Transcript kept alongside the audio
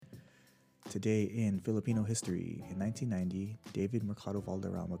Today in Filipino history, in 1990, David Mercado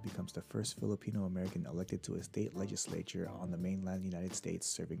Valderrama becomes the first Filipino American elected to a state legislature on the mainland United States,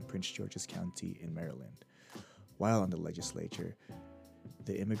 serving Prince George's County in Maryland. While on the legislature,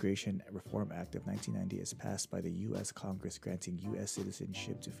 the Immigration Reform Act of 1990 is passed by the U.S. Congress, granting U.S.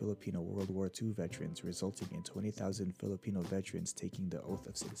 citizenship to Filipino World War II veterans, resulting in 20,000 Filipino veterans taking the oath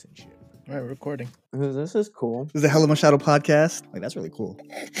of citizenship. All right, recording. This is cool. This is the Hella Machado podcast. Like, that's really cool.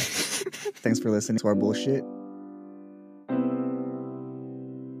 Thanks for listening to our bullshit.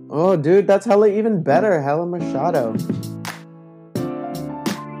 Oh, dude, that's hella even better. Hella Machado.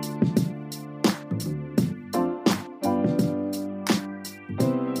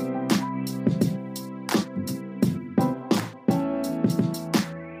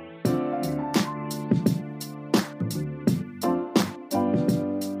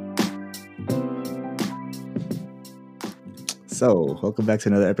 So, welcome back to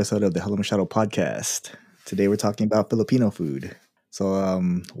another episode of the Hello Machado podcast. Today we're talking about Filipino food. So,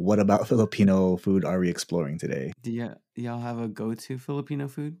 what about Filipino food are we exploring today? Do y'all have a go-to Filipino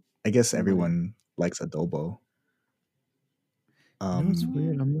food? I guess everyone likes adobo. No, it's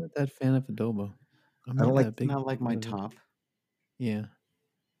weird. I'm not that fan of adobo. I'm I don't not like- that big. Not like my fan of it. top. Yeah.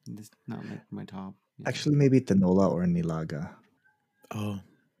 It's not like my top. Yeah. Actually, maybe tinola or nilaga. Oh,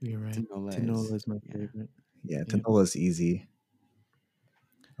 you're right. Tinola Tinola is my yeah. favorite. Yeah, Yeah. tinola is easy.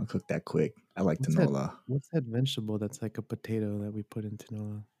 I'll cook that quick. I like What's that? tinola. What's that vegetable that's like a potato that we put in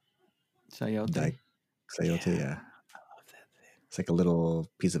tinola? Chayote. Like sayote, yeah. I love that thing. It's like a little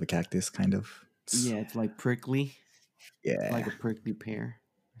piece of a cactus, kind of. Yeah, it's like prickly. Yeah. It's like a prickly pear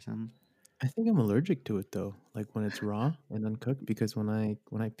or something. I think I'm allergic to it though. Like when it's raw and uncooked, because when I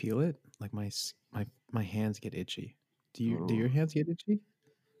peel it, like my hands get itchy. Do your Oh. hands get itchy?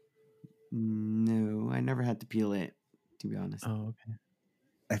 No, I never had to peel it, to be honest. Oh, okay.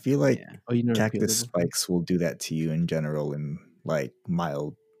 I feel like yeah. Oh, you never peeled it cactus before? spikes will do that to you in general in like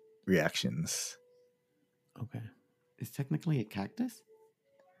mild reactions. Okay. It's technically a cactus?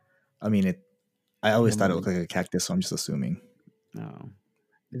 I mean, I always Yeah, thought it mine- looked like a cactus, so I'm just assuming. No.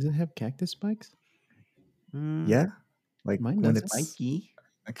 Does it have cactus spikes? Yeah, like Mine when doesn't. it's. Spiky.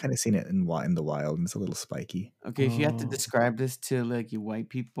 I kind of seen it in the wild, and it's a little spiky. Okay, if you had to Oh. describe this to like you white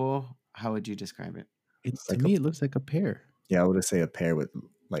people, how would you describe it? It's To like me, it looks like a pear. Yeah, I would say a pear with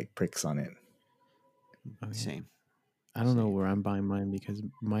like pricks on it. Okay. Same. I don't know where I'm buying mine because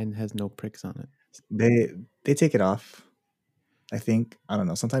mine has no pricks on it. They take it off. I think, I don't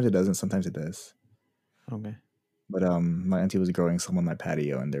know. Sometimes it doesn't. Sometimes it does. Okay. But my auntie was growing some on my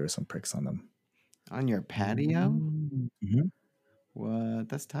patio, and there were some pricks on them. On your patio? Mm. Mm-hmm. What?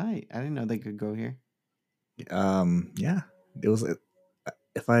 That's tight. I didn't know they could go here. Yeah, it was.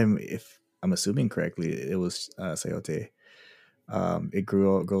 If I'm assuming correctly, it was sayote. It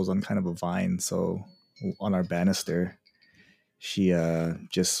grows on kind of a vine, so on our banister, she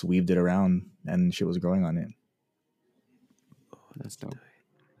just weaved it around, and she was growing on it. Oh, That's dope. tight.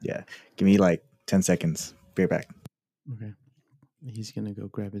 Yeah, give me like 10 seconds. Be right back. Okay. He's gonna go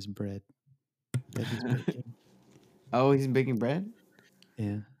grab his bread that he's baking. Oh, he's baking bread?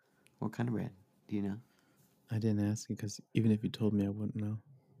 Yeah. What kind of bread? Do you know? I didn't ask you because even if you told me, I wouldn't know.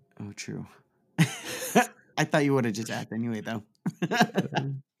 Oh, true. I thought you would have just asked anyway, though.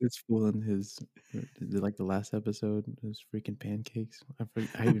 It's fooling his, like the last episode, his freaking pancakes.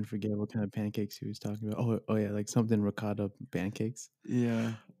 I even forget what kind of pancakes he was talking about. Oh yeah, like something ricotta pancakes.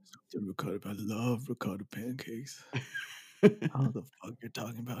 Yeah. Something ricotta. I love ricotta pancakes. I don't know the fuck you're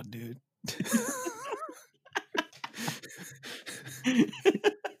talking about, dude.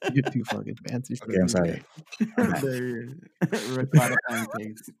 You're too fucking fancy for Okay, I'm me, sorry. Ricotta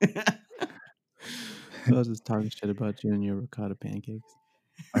pancakes. I was just talking shit about you and your ricotta pancakes.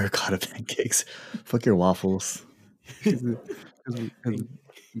 Ricotta pancakes. Fuck your waffles. Because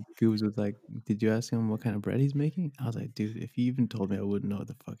Goobs was like, "Did you ask him what kind of bread he's making?" I was like, "Dude, if he even told me, I wouldn't know what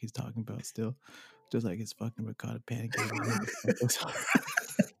the fuck he's talking about." Still, just like his fucking ricotta pancakes.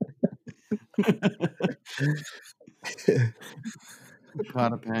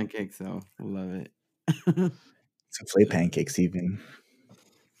 Ricotta pancakes, though. Love it. Souffle pancakes, even.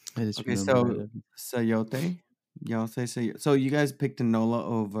 I just Okay, remember so sayote. Y'all say sayote. So you guys picked tinola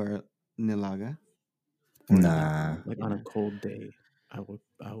over nilaga? Or Nah, like on a cold day, I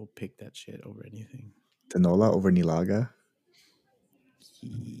will pick that shit over anything. tinola over nilaga.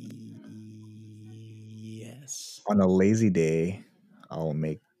 Yes. On a lazy day, I'll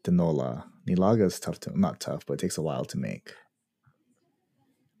make tinola. Nilaga is not tough, but it takes a while to make.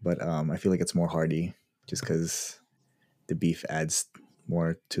 But I feel like it's more hearty, just because the beef adds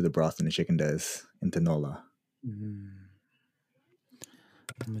more to the broth than the chicken does in tinola.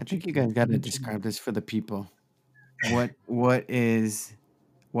 I think you guys got to describe this for the people. What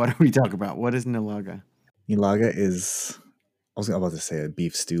are we talking about? What is nilaga? Nilaga is, I was about to say a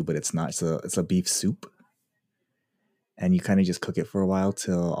beef stew, but it's not. It's a beef soup, and you kind of just cook it for a while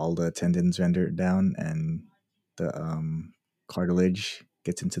till all the tendons render down and the cartilage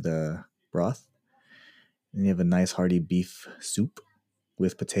gets into the broth. And you have a nice hearty beef soup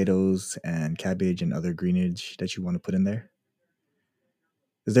with potatoes and cabbage and other greenage that you want to put in there.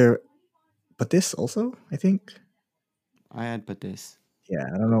 Is there patis also? I think. I had patis. Yeah,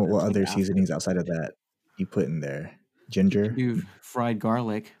 I don't know what That's like other after. seasonings outside of that you put in there. You Ginger, could do fried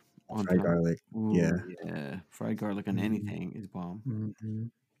garlic on fried top. garlic. Ooh, Yeah. yeah. Fried garlic on anything is bomb.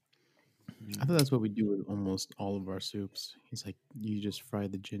 I thought that's what we do with almost all of our soups. It's like you just fry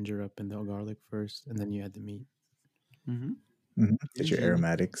the ginger up in the garlic first, and then you add the meat. Mm-hmm. Get your Usually.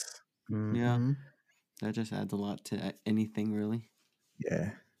 aromatics. Yeah. That just adds a lot to anything, really.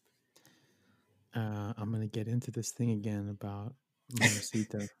 Yeah. I'm gonna get into this thing again about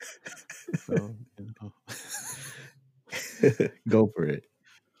Mamacita. So, Go for it.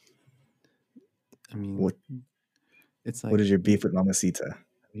 I mean, What it's like what is your beef with Mamacita?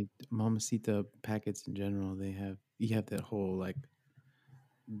 I mean, Mamacita packets in general. You have that whole like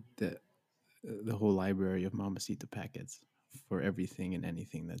the whole library of Mamacita packets for everything and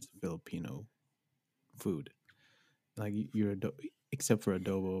anything that's Filipino food. Like except for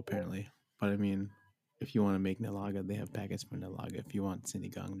adobo apparently. But I mean, if you want to make nilaga, they have packets for nilaga. If you want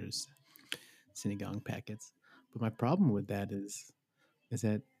sinigang, there's sinigang packets. But my problem with that is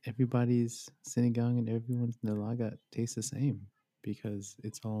that everybody's sinigang and everyone's nilaga tastes the same because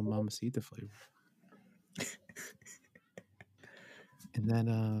it's all Mamacita flavor. And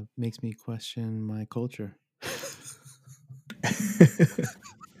that makes me question my culture.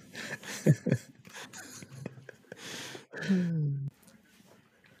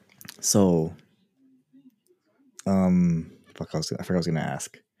 So, I forgot I was gonna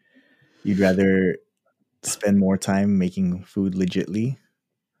ask. You'd rather spend more time making food legitly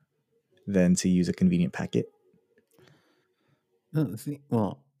than to use a convenient packet? No,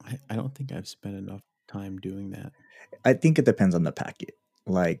 well, I don't think I've spent enough time doing that. I think it depends on the packet.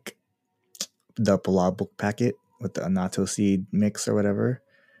 Like the palabok packet with the annatto seed mix or whatever.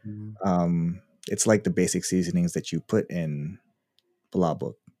 It's like the basic seasonings that you put in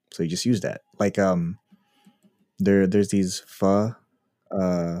palabok. So you just use that. Like there's these pho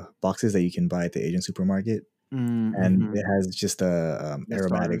boxes that you can buy at the Asian supermarket, and it has just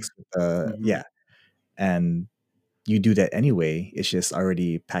aromatics. Yeah, and you do that anyway. It's just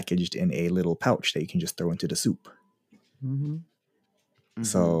already packaged in a little pouch that you can just throw into the soup.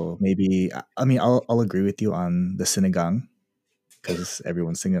 So maybe I mean I'll agree with you on the sinigang because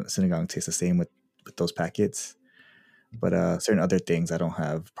everyone's sinigang tastes the same with those packets. But certain other things I don't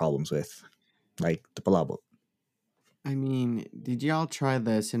have problems with, like the palabok. I mean, did y'all try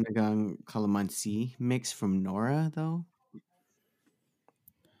the sinigang calamansi mix from Nora though?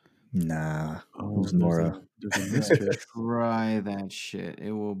 Nah, Oh, who's Nora? there's a mistress. Try that shit.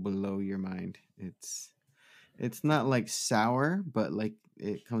 It will blow your mind. It's not like sour, but like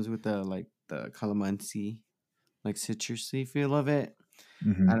it comes with the calamansi, like citrusy feel of it.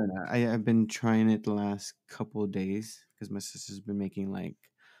 Mhm. I don't know. I've been trying it the last couple of days because my sister's been making like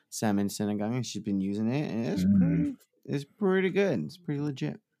salmon sinigang and she's been using it, and it's pretty good. It's pretty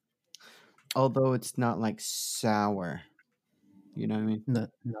legit. Although it's not like sour. You know what I mean? Not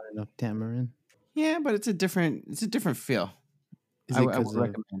enough tamarind. Yeah, but it's a different feel. Is I it would because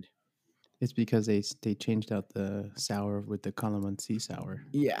recommend. it's because they changed out the sour with the calamansi sour?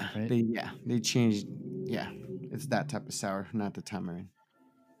 Yeah, right? they changed. Yeah, it's that type of sour, not the tamarind.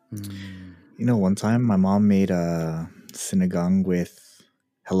 You know, one time my mom made a sinigang with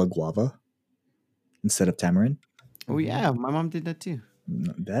hella guava instead of tamarind. Oh yeah, my mom did that too.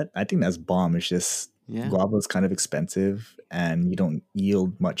 That I think that's bomb. It's just Yeah. guava is kind of expensive, and you don't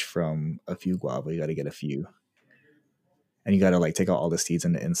yield much from a few guava. You got to get a few, and you got to like take out all the seeds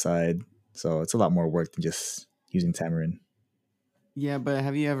on the inside. So it's a lot more work than just using tamarind. Yeah, but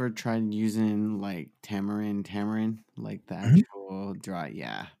have you ever tried using like tamarind, like the actual dry?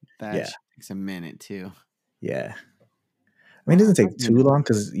 Yeah, that Yeah. shit takes a minute too. Yeah. I mean, it doesn't take too long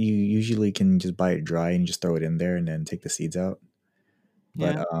because you usually can just buy it dry and just throw it in there and then take the seeds out.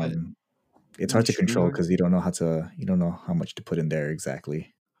 But Yeah, it's hard to make sure control you- because you don't know how much to put in there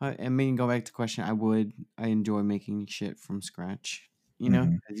exactly. I mean, go back to the question. I enjoy making shit from scratch. You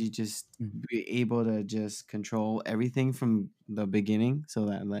know, as you just be able to just control everything from the beginning, so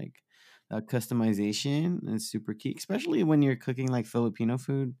that like customization is super key, especially when you're cooking like Filipino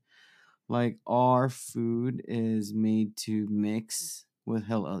food. Like our food is made to mix with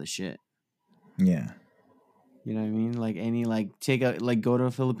hell other shit. Yeah. You know what I mean? Like any go to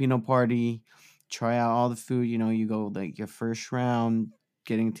a Filipino party, try out all the food. You know, you go like your first round,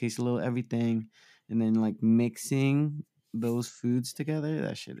 getting to taste a little everything, and then like mixing those foods together.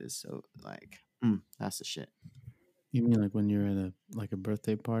 That shit is so like that's the shit. You mean like when you're at a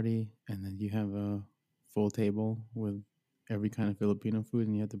birthday party and then you have a full table with every kind of Filipino food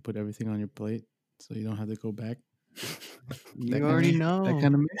and you have to put everything on your plate so you don't have to go back? You already That know.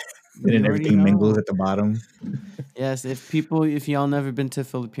 kind of mix? And then You already everything mingles know. at the bottom. Yes, if y'all never been to a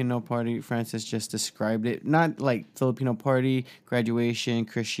Filipino party, Francis just described it. Not like Filipino party, graduation,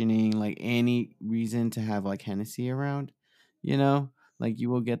 christening, like any reason to have like Hennessy around, you know? Like you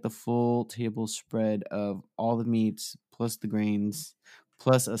will get the full table spread of all the meats plus the grains,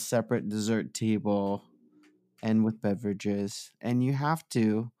 plus a separate dessert table and with beverages. And you have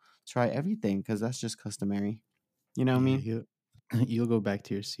to try everything because that's just customary. You know what I Yeah, mean? you'll go back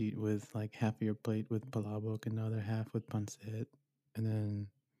to your seat with like half of your plate with palabok and the other half with pancit, and then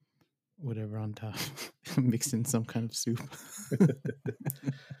whatever on top, mixed in some kind of soup.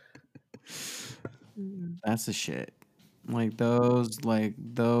 That's the shit. Like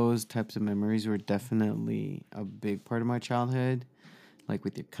those types of memories were definitely a big part of my childhood. Like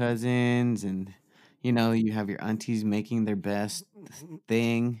with your cousins and you have your aunties making their best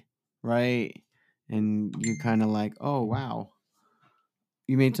thing, right? And you're kind of like, "Oh, wow.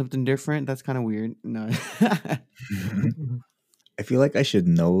 You made something different? That's kind of weird." No. I feel like I should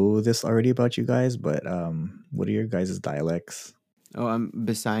know this already about you guys, but what are your guys' dialects? Oh, I'm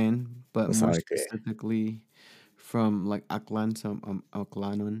Bisayan, but more Basarque. specifically from like Aklan, so I'm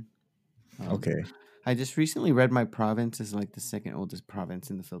Aklanon. Um, Okay. I just recently read my province is like the second oldest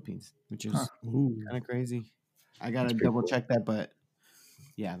province in the Philippines, which Huh. is Ooh, kind of crazy. I That's gotta pretty double cool. check that, but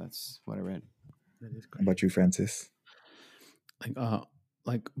yeah, that's what I read. that is How about you, crazy. Francis? Like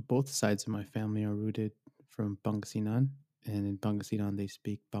like both sides of my family are rooted from Pangasinan, and in Pangasinan they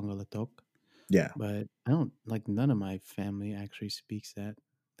speak Pangalatok. Yeah. But I don't like none of my family actually speaks that.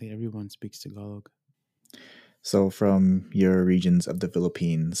 Like everyone speaks Tagalog. So, from your regions of the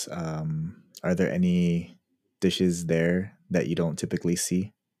Philippines, are there any dishes there that you don't typically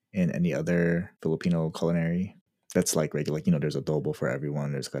see in any other Filipino culinary? That's like regular, like there's adobo for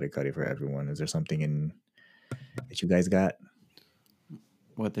everyone, there's kare kare for everyone. Is there something in that you guys got?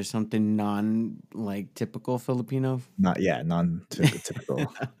 What, there's something non like typical Filipino? Not yeah,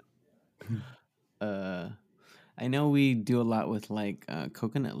 non-typical. uh, I know we do a lot with like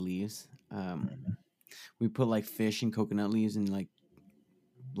coconut leaves. We put like fish in coconut leaves and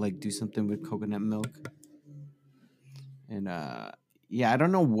like do something with coconut milk. And yeah, I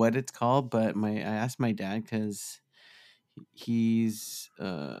don't know what it's called, but I asked my dad because he's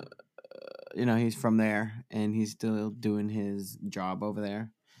he's from there and he's still doing his job over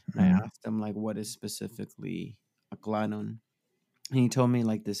there. And I Mhm. asked him like what is specifically a glanon, and he told me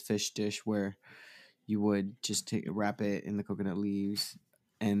like this fish dish where you would just wrap it in the coconut leaves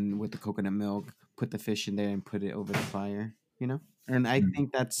and with the coconut milk, put the fish in there and put it over the fire. And I Mm.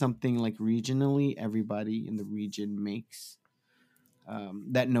 think that's something like regionally everybody in the region makes,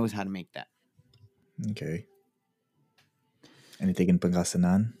 that knows how to make that. Okay. Anything in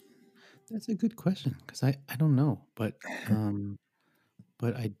Pangasinan? That's a good question because I don't know, but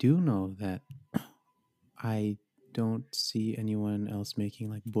I do know that I don't see anyone else making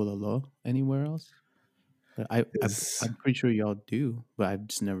like bololo anywhere else. But Is I'm pretty sure y'all do, but I've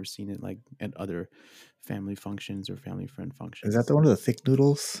just never seen it like at other family functions or family friend is that functions. the one of the thick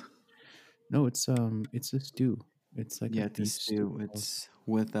noodles? No, it's a stew. It's like a Yeah, to beef stew. stew. It's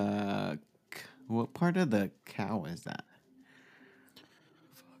with what part of the cow is that?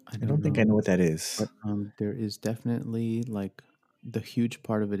 I I don't don't think I know know, what that is. but there is definitely like the huge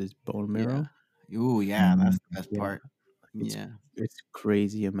part of it is bone Yeah. marrow. Ooh, yeah, Mm, that's the best Yeah, part. it's Yeah. it's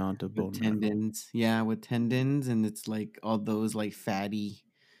crazy amount of With bone marrow. tendons. Yeah, with tendons, and it's like all those like fatty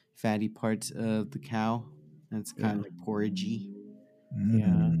parts of the cow. That's kind Yeah, of like porridgey.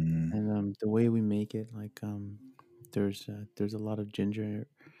 yeah, mm, and the way we make it, like there's a lot of ginger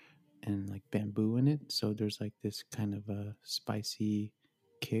and like bamboo in it, so there's like this kind of a spicy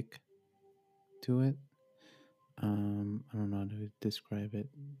kick to it. I don't know how to describe it.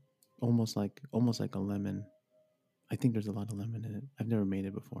 Almost like a lemon. I think there's a lot of lemon in it. I've never made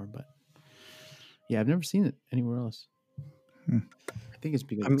it before, but yeah, I've never seen it anywhere else. hmm. I think it's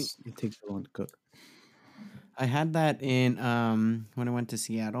I because mean, it takes so long to cook. I had that in when I went to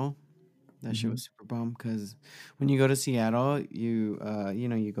Seattle. That shit Hmm. was super bomb because when you go to Seattle, you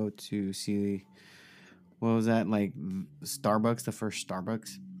go to see, what was that, like Starbucks, the first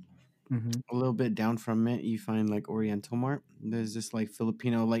Starbucks. Mm-hmm. A little bit down from it, you find like Oriental Mart. There's this like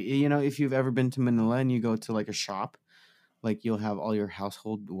Filipino, like if you've ever been to Manila and you go to like a shop, like you'll have all your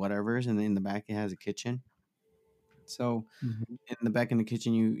household whatevers, and then in the back it has a kitchen. So Mm-hmm. in the back in the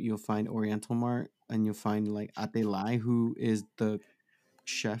kitchen, you'll find Oriental Mart, and you'll find like Ate Lai, who is the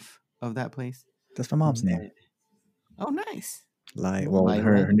chef of that place. That's my mom's name. And- oh, nice. Lai. Oh, Well, Lai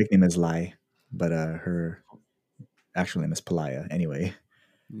her Lai. her nickname is Lai, but her actual name is Palaya. Anyway.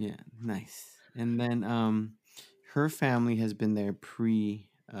 Yeah, nice. And then her family has been there pre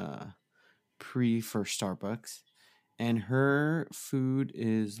for Starbucks, and her food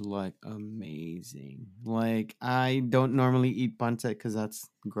is like amazing. Like I don't normally eat pancit because that's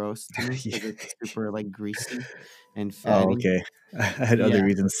gross to me because it's super like greasy and Oh, fatty. okay. I had other Yeah,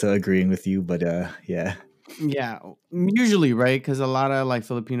 reasons to agreeing with you, but yeah. yeah. Usually, right? Because a lot of like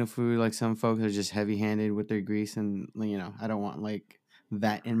Filipino food, like some folks are just heavy-handed with their grease, and I don't want like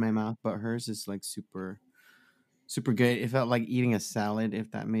that in my mouth. But hers is like super, super good. It felt like eating a salad,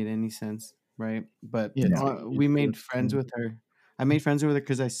 if that made any sense, right? But Yeah, No. we made friends mm, with her. I made friends with her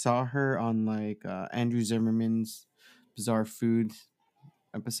because I saw her on like Andrew Zimmerman's Bizarre Food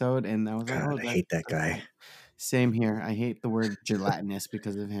episode, and I was like, God, oh, I hate that that's guy. cool. Same here. I hate the word gelatinous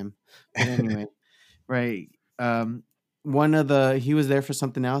because of him. But anyway, right. Um, one of the he was there for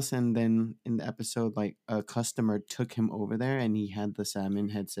something else, and then in the episode, like a customer took him over there, and he had the salmon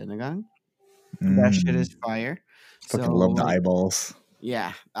head sinigang. That shit Mm, is fire. So fucking love the like, eyeballs.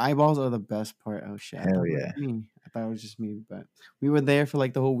 yeah, eyeballs are the best part. Oh shit, I Hell thought it was yeah. me. I thought it was just me, but we were there for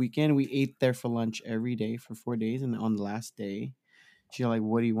like the whole weekend. We ate there for lunch every day for 4 days, and on the last day, she's like,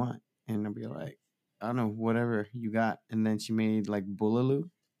 "What do you want?" And I'll be like, "I don't know, whatever you got." And then she made like bulalo,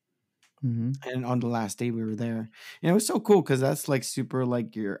 mm-hmm. and on the last day we were there, and it was so cool because that's like super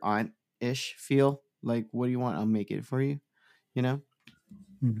like your aunt ish feel. Like, what do you want? I'll make it for you, you know.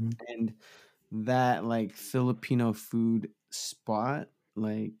 Mm-hmm. And that like Filipino food spot,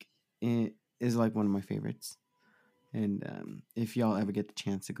 like it is like one of my favorites. And if y'all ever get the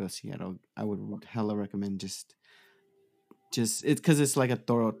chance to go Seattle, I would hella recommend just it's because it's like a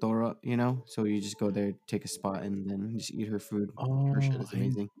toro toro, So you just go there, take a spot, and then just eat her food. Her shit Oh, is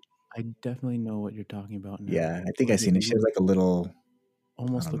amazing. I definitely know what you're talking about now. Yeah, I think I Like seen it. She has like a little, I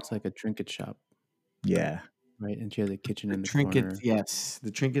almost don't looks know. like a trinket shop, Yeah, right? And she has a kitchen The in the trinkets, corner. yes,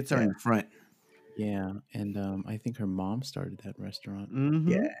 the trinkets are yeah, in front. Yeah, and I think her mom started that restaurant.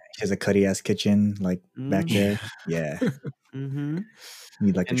 yeah. Mm-hmm. She has a cutty ass kitchen like back Mm-hmm. there. Yeah, Mm-hmm. you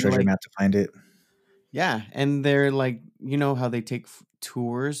need like the And treasure like, map to find it. yeah, and they're like, how they take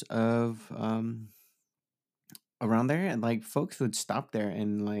tours of around there, and like folks would stop there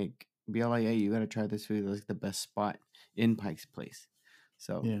and like be all like, "Hey, you gotta try this food. It's like the best spot in Pike's Place."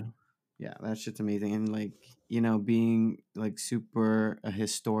 So Yeah. yeah, that shit's amazing. And like, being like super a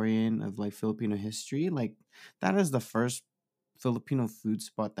historian of like Filipino history, like that is the first Filipino food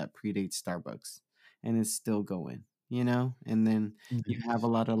spot that predates Starbucks and is still going, And then you have a Nice.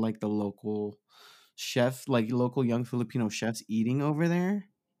 lot of like the local chef, like local young Filipino chefs eating over there,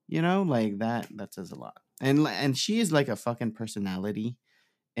 like that says a lot. And she is like a fucking personality,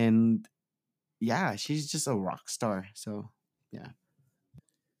 and yeah, she's just a rock star. So yeah.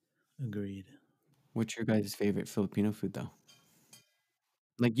 Agreed. What's your guys' favorite Filipino food though?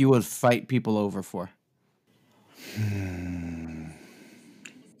 Like you would fight people over for. Hmm.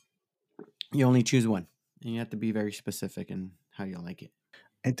 You only choose one. And you have to be very specific in how you like it.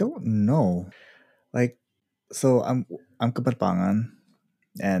 I don't know. Like, so I'm Kapampangan,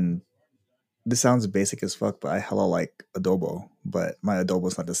 and this sounds basic as fuck, but I hella like adobo. But my adobo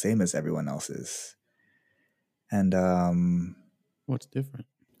is not the same as everyone else's. And What's different?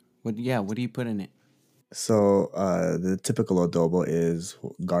 What do you put in it? so the typical adobo is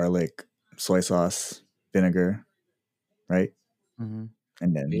garlic, soy sauce, vinegar, right? Mm-hmm.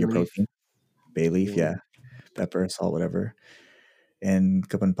 And then Bay your leaf. protein, bay leaf, Bay yeah, leaf. pepper, salt, whatever. In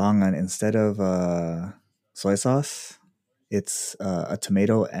Kapampangan, instead of soy sauce, it's a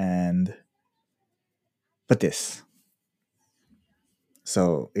tomato and patis.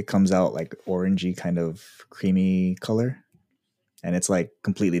 So it comes out like orangey kind of creamy color, and it's like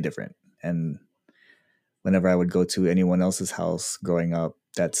completely different. And whenever I would go to anyone else's house growing up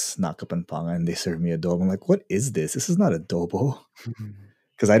that's not Kapampangan and they serve me adobo, I'm like, what is this? This is not adobo.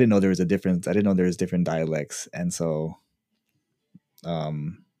 Because I didn't know there was a difference. I didn't know there was different dialects. And so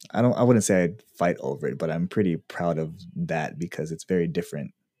I wouldn't say I'd fight over it, but I'm pretty proud of that because it's very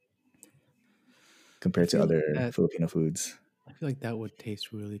different I compared to feel like other that. Filipino foods. I feel like that would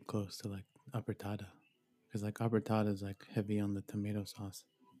taste really close to like apertada, because like apertada is like heavy on the tomato sauce.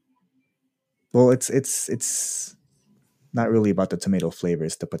 Well, it's not really about the tomato flavor.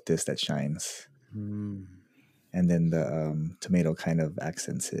 It's the patis that shines, Mm, and then the tomato kind of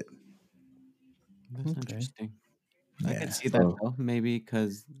accents it. That's okay. interesting. I could Yeah. see that So though. Maybe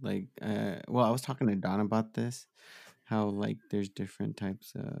because like, well, I was talking to Don about this, how like there's different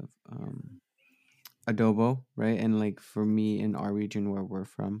types of adobo, right? And like for me in our region where we're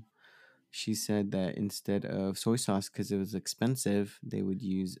from, she said that instead of soy sauce, because it was expensive, they would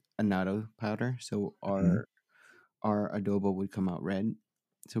use annatto powder. So mhm. our adobo would come out red.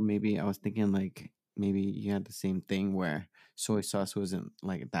 So maybe I was thinking like maybe you had the same thing where soy sauce wasn't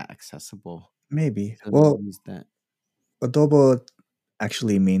like that accessible, Maybe. so they Well, used that. adobo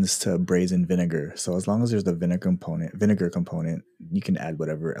actually means to braise in vinegar. So as long as there's the vinegar component, you can add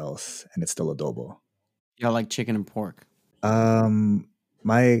whatever else, and it's still adobo. Y'all like chicken and pork. Um,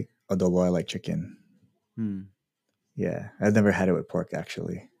 my adobo, I like chicken. Hmm. Yeah, I've never had it with pork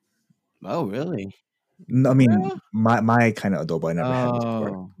actually. Oh, really? No, I For mean, real? my kind of adobo I never had with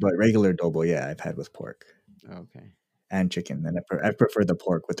pork, Oh, but regular adobo, yeah, I've had with pork okay. and chicken, and I prefer the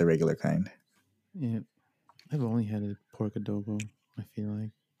pork with the regular kind. Yeah, I've only had a pork adobo. I feel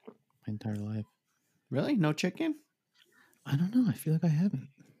like my entire life. Really? No chicken? I don't know. I feel like I haven't.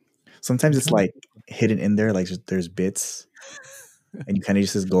 Sometimes I'm it's trying to like hidden in there, like just, there's bits, and you kind of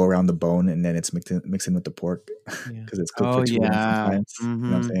just go around the bone, and then it's mixing with the pork Yeah. because it's cooked Oh for too long yeah. sometimes.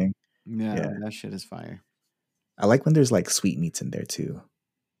 You know what Mm-hmm. I'm saying? Yeah, Yeah, that shit is fire. I like when there's like sweet meats in there too,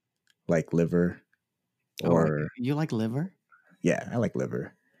 like liver Oh, or you like liver? yeah, I like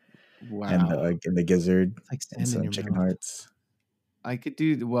liver Wow. and the gizzard It's like and sand in some your chicken mouth. hearts. I could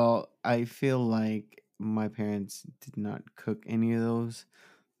do well. I feel like my parents did not cook any of those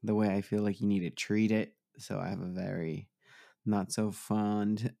the way I feel like you need to treat it. So I have a very not so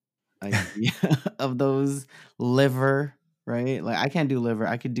fond idea of those liver, right? Like I can't do liver.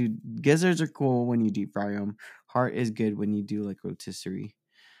 I could do gizzards are cool when you deep fry them. Heart is good when you do like rotisserie,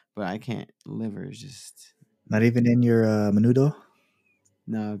 but I can't. Liver is just Not even in your menudo,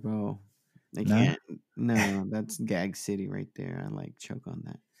 no, bro. I nah. can't. No, that's gag city right there. I like choke on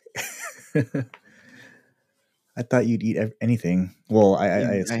that. I thought you'd eat anything. Well, I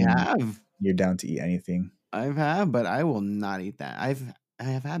I assume have. you're down to eat anything. I've had, but I will not eat that. I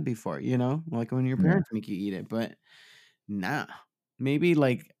have had before, like when your Yeah. parents make you eat it, but nah. Maybe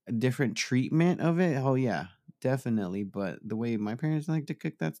like a different treatment of it. Oh yeah, definitely. But the way my parents like to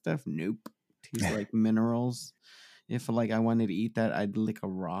cook that stuff, nope. Tastes like minerals. If like I wanted to eat that, I'd lick a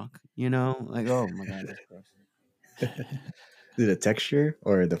rock. Like oh my god, that's gross. Is it a texture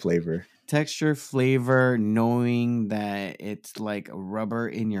or the flavor? Texture, flavor, knowing that it's like a rubber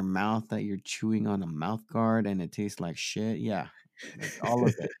in your mouth that you're chewing on a mouth guard and it tastes like shit. Yeah, like all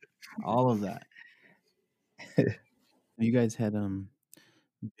of it, all of that. You guys had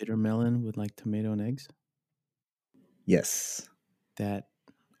bitter melon with like tomato and eggs. Yes. That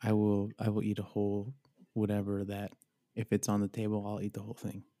I will eat a whole whatever that if it's on the table I'll eat the whole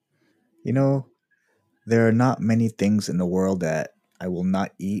thing. You know, there are not many things in the world that I will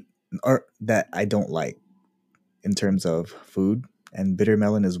not eat or that I don't like in terms of food, and bitter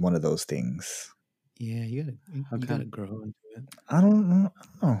melon is one of those things. Yeah, How you gotta come? grow into it. I don't know. I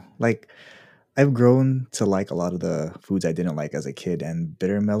don't know. Like I've grown to like a lot of the foods I didn't like as a kid, and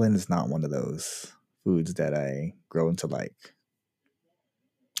bitter melon is not one of those foods that I grown to like.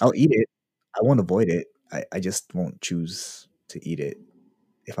 I'll eat it. I won't avoid it. I just won't choose to eat it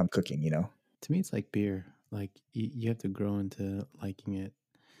if I'm cooking. To me, it's like beer. Like you have to grow into liking it,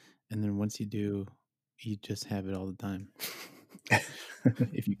 and then once you do, you just have it all the time,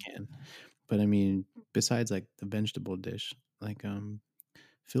 if you can. But I mean, besides like the vegetable dish, like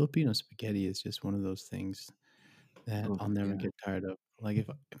Filipino spaghetti is just one of those things that Oh I'll never yeah. get tired of. Like if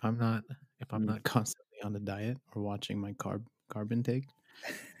I'm Mm, not constantly on a diet or watching my carb intake,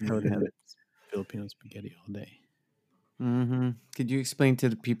 I would have mhm. Filipino spaghetti all day. Could you explain to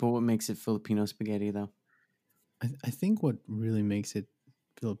the people what makes it Filipino spaghetti though? I think what really makes it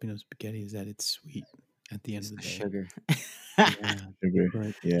Filipino spaghetti is that it's sweet at the end It's of the the day. sugar. Yeah, Sugar.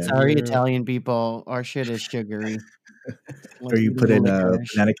 but Yeah. Sorry, sugar. Italian people. Our shit is sugary. Or Like you put eating in licorice.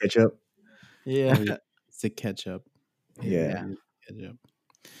 banana ketchup. Yeah. Oh yeah, it's the ketchup. It Yeah. Yeah. is ketchup,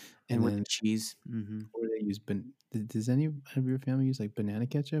 And and with the then cheese. or they use does any of your family use like banana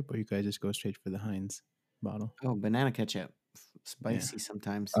ketchup, or you guys just go straight for the Heinz bottle? Oh, banana ketchup. Yeah. Spicy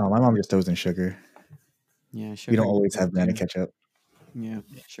sometimes. Oh, my mom just throws in sugar. Yeah, We sugar don't always works have banana too. ketchup. Yeah,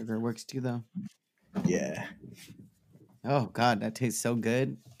 sugar works too though. Yeah. Oh God, that tastes so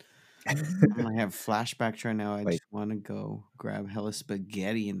good. I'm gonna have flashbacks right now. I Like just want to go grab hella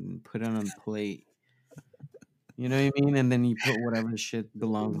spaghetti and put it on a plate. You know what I mean? And then you put whatever shit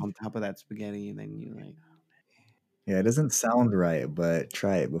belongs on top of that spaghetti, and then you like. Yeah, it doesn't sound right, but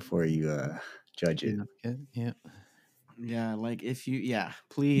try it before you judge it. Yeah. Yeah, like if you, yeah,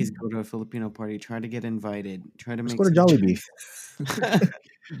 please go to a Filipino party. Try to get invited. Try to Let's make go to some Jollibee. friends.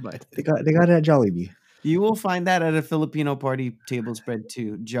 But They got it at Jollibee. You will find that at a Filipino party table spread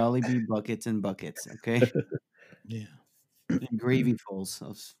too. Jollibee buckets and buckets, okay? yeah. And gravy fulls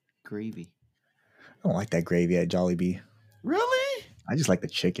of gravy. I don't like that gravy at Jollibee. Really? I just like the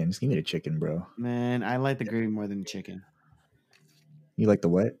chicken. Just give me the chicken, bro. Man, I like the gravy more than the chicken. You like the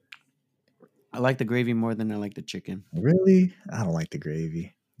what? I like the gravy more than I like the chicken. Really? I don't like the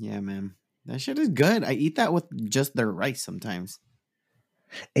gravy. Yeah, man. That shit is good. I eat that with just their rice sometimes.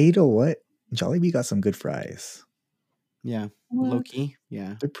 Hey, you know what? Jollibee got some good fries. Yeah. Low key.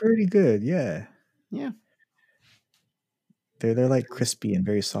 Yeah. They're pretty good. Yeah. Yeah. They're like crispy and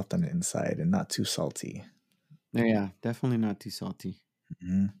very soft on the inside and not too salty. Yeah. Definitely not too salty.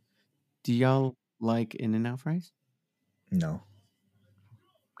 Hmm. Do y'all like In-N-Out fries? No.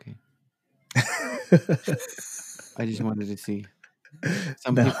 Okay. I just wanted to see.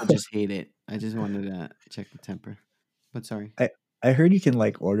 Some No. people just hate it. I just wanted to check the temper. But sorry. I heard you can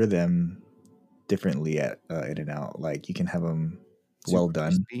like order them differently at In-N-Out. Like you can have them well Super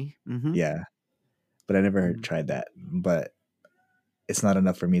done. crispy. Mm-hmm. Yeah. But I never Mm. tried that. But it's not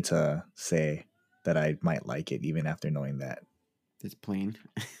enough for me to say that I might like it even after knowing that. It's plain.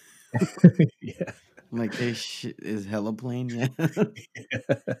 Yeah. Like this shit is hella plain. Yeah.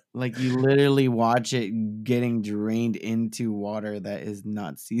 Like you literally watch it getting drained into water that is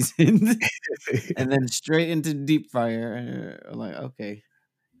not seasoned and then straight into deep fryer. Like, okay.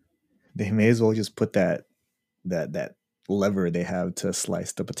 They may as well just put that lever they have to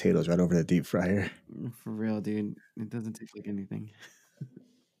slice the potatoes right over the deep fryer. For real, dude. It doesn't taste like anything.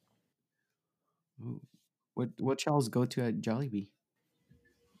 Ooh. What y'all's go to at Jollibee?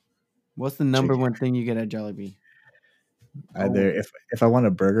 What's the number Chicken. one thing you get at Jollibee? Either if I want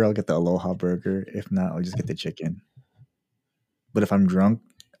a burger, I'll get the Aloha burger. If not, I'll just get the chicken. But if I'm drunk,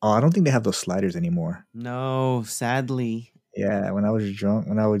 I don't think they have those sliders anymore. No, sadly. Yeah, when I was drunk,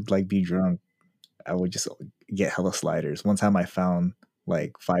 when I would like be drunk, I would just get hella sliders. One time I found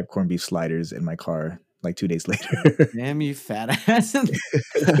like 5 corned beef sliders in my car like 2 days later. Damn, you fat ass. 5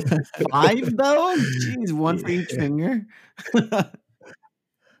 though? Jeez, one for each finger.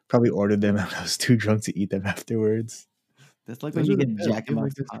 Probably ordered them and I was too drunk to eat them afterwards. That's like when Those you are the get best. Jack in Give the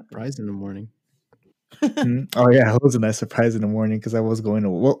like a Box. surprise in the morning. Oh yeah, it was a nice surprise in the morning because I was going to.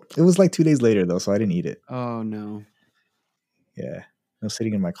 Well, it was like 2 days later though, so I didn't eat it. Oh no. Yeah, I was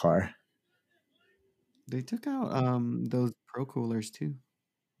sitting in my car. They took out those Pro Coolers too,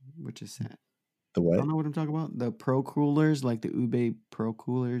 which is sad. The I what? don't know what I'm talking about. The Pro Coolers, like the Ube Pro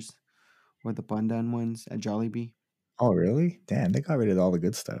Coolers or the Pandan ones at Jollibee. Oh really? Damn, they got rid of all the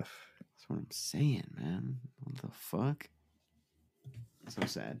good stuff. That's what I'm saying, man. What the fuck? So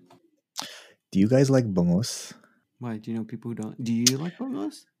sad. Do you guys like bongos? Why? Do you know people who don't? Do you like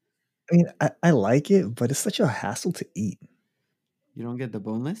bongos? I mean, I like it, but it's such a hassle to eat. You don't get the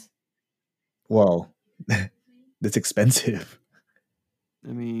boneless? Well, it's expensive.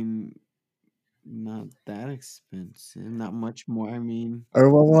 I mean, not that expensive. Not much more. I mean, Or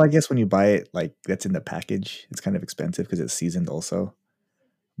well, I guess when you buy it, like that's in the package, it's kind of expensive because it's seasoned also.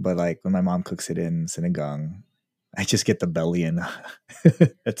 But like when my mom cooks it in sinigang, I just get the belly and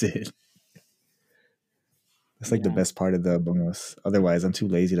that's it. That's like the yeah. best part of the bongos. Otherwise, I'm too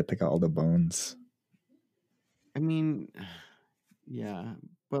lazy to pick out all the bones. I mean, yeah.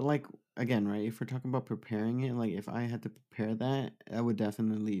 But like again, right? If we're talking about preparing it, like if I had to prepare that, I would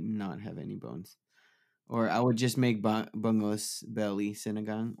definitely not have any bones. Or I would just make bungos belly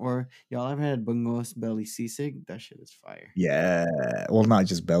sinigang. Or y'all ever had bungos belly sisig? That shit is fire. Yeah. Well, not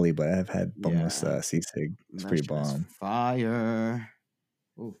just belly, but I've had bongos Yeah. sisig. It's That pretty shit is bomb. fire.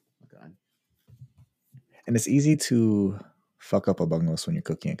 Oh my god. And it's easy to fuck up a bongos when you're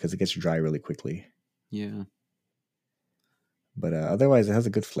cooking it because it gets dry really quickly. Yeah. But otherwise, it has a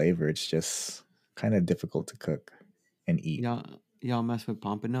good flavor. It's just kind of difficult to cook and eat. Y'all mess with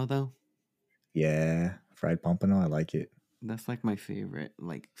pompano though? Yeah. Fried pompano, I like it. That's like my favorite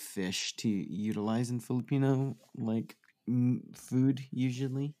like fish to utilize in Filipino like food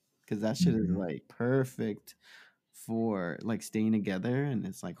usually because that shit is Mhm. like perfect for like staying together and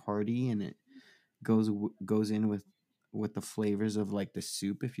it's like hearty and it goes in with the flavors of like the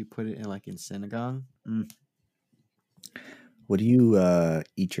soup if you put it in like in sinigang. What do you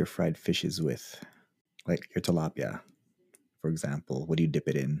eat your fried fishes with? Like your tilapia, for example. What do you dip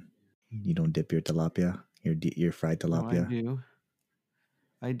it in? You don't dip your tilapia? Your fried No, tilapia?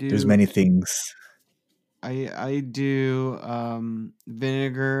 I do. There's many things. I do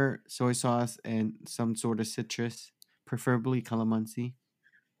vinegar, soy sauce, and some sort of citrus, preferably calamansi.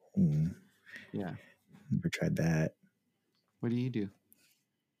 Mm, Yeah. never tried that. What do you do?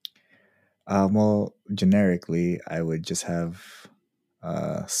 Well, generically, I would just have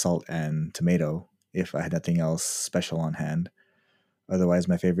salt and tomato if I had nothing else special on hand. Otherwise,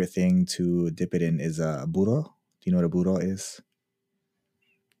 my favorite thing to dip it in is burro. Do you know what a burro is?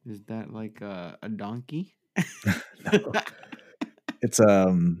 Is that like a donkey? No. It's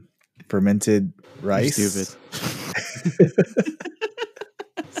fermented You're stupid. rice.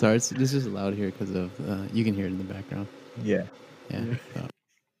 Sorry, this is loud here because of you can hear it in the background. Yeah. Yeah. Yeah.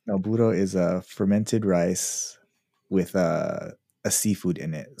 No, burro is a fermented rice with a seafood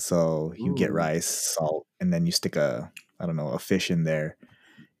in it. So you get Ooh. rice, salt, and then you stick I don't know, a fish in there,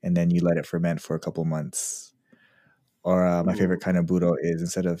 and then you let it ferment for a couple months. Or my Ooh. favorite kind of burro is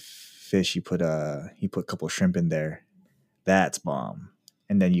instead of fish, you put a couple shrimp in there. That's bomb.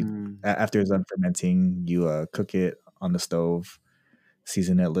 And then Mm. after it's done fermenting, you cook it on the stove,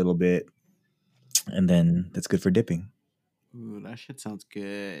 season it a little bit, and then that's good for dipping. Ooh, that shit sounds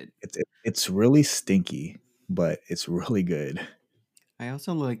good. It's really stinky, but it's really good. I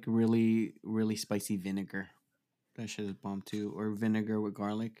also like really, really spicy vinegar. That shit is bomb too. Or vinegar with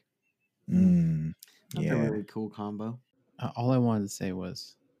garlic. Mm, That's a yeah. really cool combo. All I wanted to say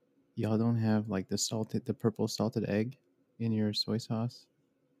was, y'all don't have like the purple salted egg in your soy sauce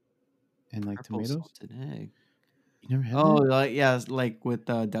and like Purple tomatoes. salted egg. You never had Oh, that? like yeah, it's like with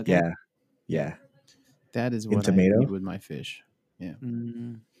duck egg. Yeah. Yeah. That is In what I tomato? eat with my fish. Yeah,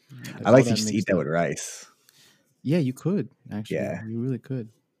 Mm. like I all like to that just eat mixed that up. with rice. Yeah, you could actually. Yeah. You really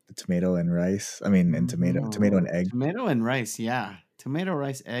could. The tomato and rice. I mean, and tomato and Oh, egg. tomato and rice, yeah. Tomato,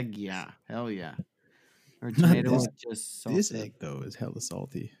 rice, egg, yeah. Hell yeah. Or Not tomato this. with just This salsa. egg though is hella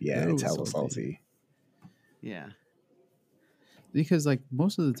salty. Yeah, it's Hella hella salty. salty. Yeah. Because like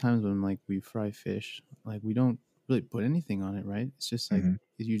most of the times when like we fry fish, like we don't really put anything on it, right? It's just like Hmm.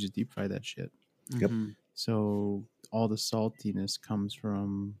 you just deep fry that shit. Yep. Mm-hmm. So all the saltiness comes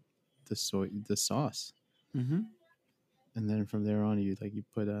from the sauce, Mm-hmm. and then from there on you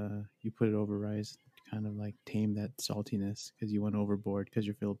put it over rice, to kind of like tame that saltiness because you went overboard because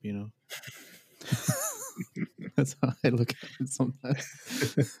you're Filipino. That's how I look at it sometimes.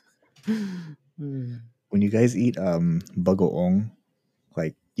 When you guys eat bagoong,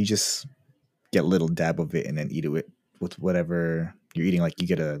 like you just get a little dab of it and then eat it with whatever you're eating. Like you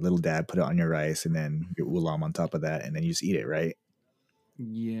get a little dab, put it on your rice, and then your ulam on top of that, and then you just eat it, right?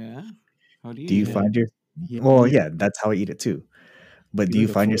 Yeah. How do you Do you eat Yeah, it? find your yeah. well, yeah, that's how I eat it too. But You do you like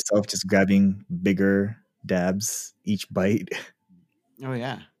a find fork. yourself just grabbing bigger dabs each bite? Oh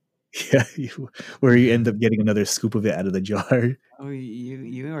yeah. Yeah, where you end up getting another scoop of it out of the jar. Oh,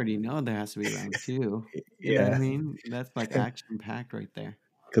 you already know there has to be round two. You know what I Yeah, mean? That's like action packed right there.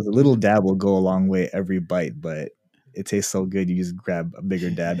 because a little dab will go a long way every bite, but it tastes so good you just grab a bigger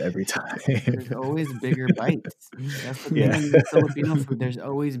dab every time. There's always bigger bites. That's the thing Yeah, in Filipino food. There's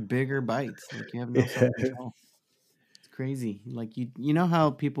always bigger bites. Like you have no self yeah, control. It's crazy. Like you know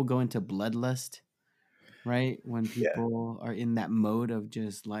how people go into bloodlust, right? When yeah, people are in that mode of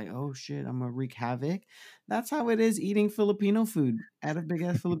just like, oh shit, I'm gonna wreak havoc. That's how it is eating Filipino food. At a big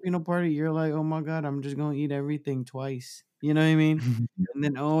ass Filipino party, you're like, oh my god, I'm just gonna eat everything twice. You know what I mean? And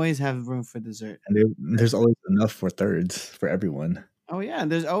then always have room for dessert. and there's always enough for thirds for everyone. Oh yeah,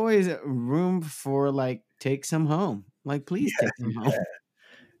 there's always room for like take some home. Like please Yeah, take some home.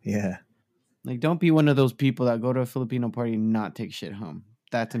 yeah, Like don't be one of those people that go to a Filipino party and not take shit home.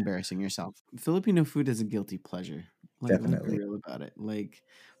 That's embarrassing yourself. Filipino food is a guilty pleasure. Like let's be definitely. real about it. Like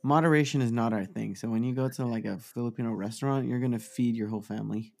moderation is not our thing. So when you go to like a Filipino restaurant, you're gonna feed your whole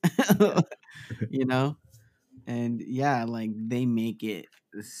family. Yeah, You know? And yeah, like they make it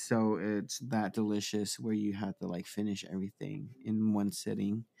so it's that delicious where you have to like finish everything in one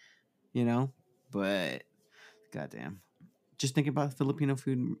sitting, you know? But goddamn. Just thinking about Filipino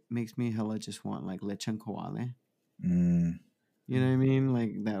food makes me hella just want like lechon kawale. mm, You know what I mean?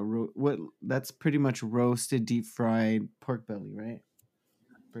 Like that what that's pretty much roasted deep fried pork belly, right?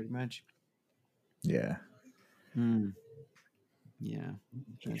 Pretty much. yeah. Mm, yeah.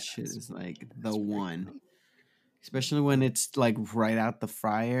 That shit is like the one. Especially when it's like right out the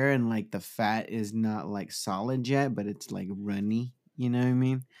fryer and like the fat is not like solid yet, but it's like runny. You know what I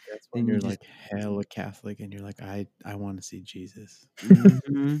mean? That's when Then you you're just like hella Catholic and you're like, I want to see Jesus.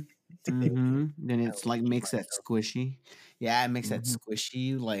 mm-hmm, mm-hmm. Then I it's will like eat makes that myself. squishy. Yeah, it makes that Mhm.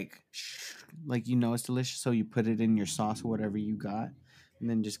 squishy like you know it's delicious. So you put it in your sauce, whatever you got, and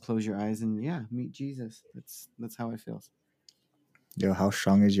then just close your eyes and yeah, meet Jesus. That's how it feels. Yo, how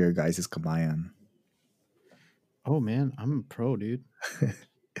strong is your guys' kabayan? Oh man, I'm a pro, dude. Yeah,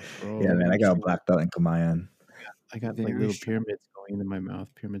 man, Very I got a strong. black belt in Kamayan. I got like Very little strong. pyramids going into my mouth,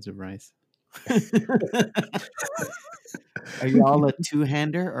 pyramids of rice. Are y'all a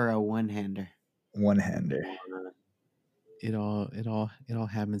two-hander or a one-hander? One-hander. It all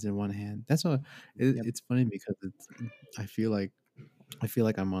happens in one hand. That's why Yep. it's funny because I feel like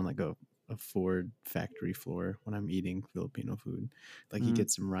I'm on like a Ford factory floor when I'm eating Filipino food. Like you Mm.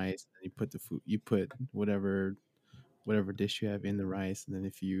 get some rice and you put whatever dish you have in the rice, and then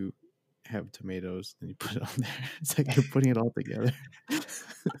if you have tomatoes, then you put it on there. It's like you're putting it all together.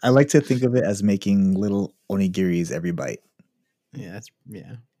 I like to think of it as making little onigiris every bite. Yeah.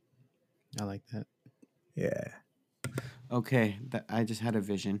 I like that. Yeah. Okay, I just had a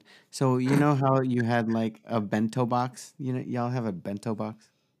vision. So you know how you had like a bento box? You know, y'all have a bento box?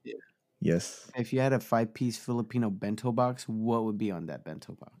 Yeah. Yes. If you had a 5-piece Filipino bento box, what would be on that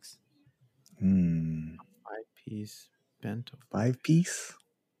bento box? Hmm. 5-piece bento. 5-piece?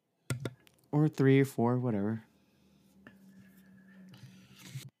 Or 3 or 4, whatever.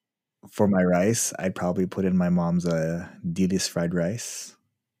 For my rice, I'd probably put in my mom's dilis fried rice.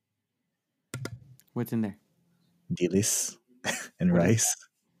 What's in there? Dilis and What is rice.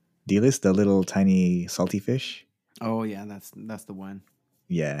 Dilis, the little tiny salty fish. Oh yeah, that's the one.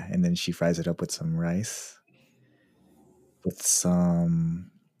 Yeah, and then she fries it up with some rice, with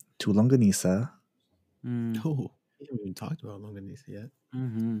some tulongganisa. Mm. Oh, we haven't even talked about longanisa yet.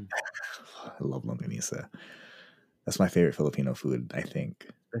 Mm-hmm. I love longanisa. That's my favorite Filipino food, I think.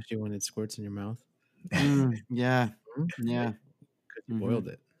 Especially when it squirts in your mouth. Yeah. Mhm. Yeah. Because you Mhm. boiled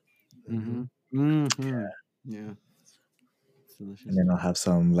it. Mm-hmm. Mhm. Mm-hmm. Yeah. It's delicious. And then I'll have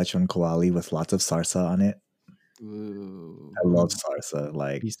some lechon kawali with lots of salsa on it. Ooh. I love salsa.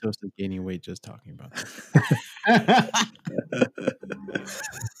 Like, Pistos is gaining weight just talking about that.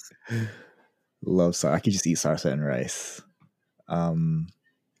 love salsa. I could just eat salsa and rice. What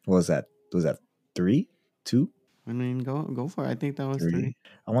was that? Was that 3? 2? I mean, go for it. I think that was 3. 3?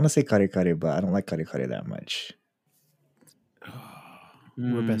 I want to say kare kare, but I don't like kare kare that much.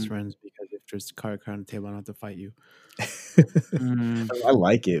 We're best Mm. friends because if there's car on the table, I don't have to fight you. Mm. I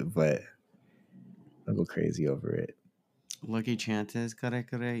like it, but I'll go crazy over it. Lucky Chances, kare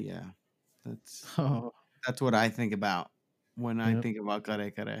kare. Yeah, Oh, that's what I think about when I Yep. think about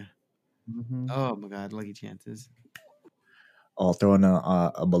kare kare. Oh my God, Lucky Chances. I'll throw in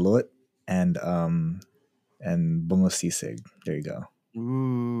a balut and bungo sisig. There you go.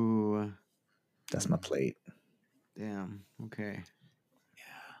 Ooh, That's my plate. damn. Okay.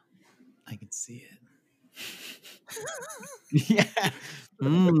 I can see it. Yeah.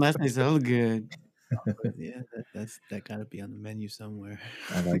 That tastes so good. But yeah, that got to be on the menu somewhere.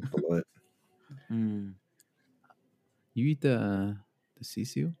 I like balut. Mm. You eat the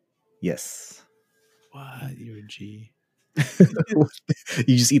sisiu? Yes. What? You're a G.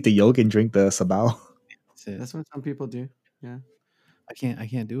 You just eat the yolk and drink the sabao. That's it. That's what some people do. Yeah. I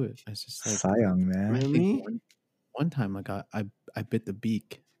can't do it. It's just like Sayang, man. I think Really? one time like I bit the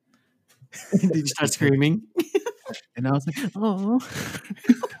beak Did you start screaming? and I was like, oh.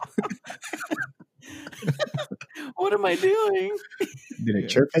 What am I doing? Did it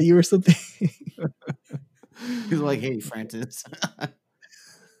chirp at you or something? He's like, hey, Francis. I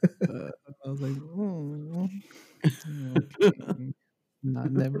was like, oh, okay.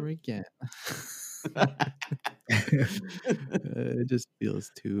 Not never again. It just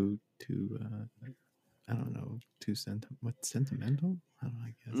feels too I don't know, too sentimental? I don't know,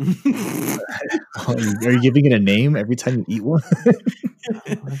 I guess. Oh, are you giving it a name every time you eat one?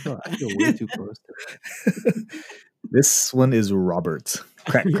 I feel way too close to it. This one is Robert.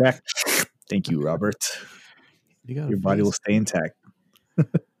 Crack, crack. Thank you, Robert. You got Your a body will face. stay intact. You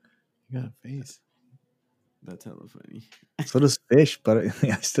got a face. That's hella funny. So does fish, but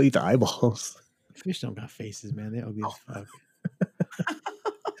I still eat the eyeballs. Fish don't got faces, man. They're ugly as fuck.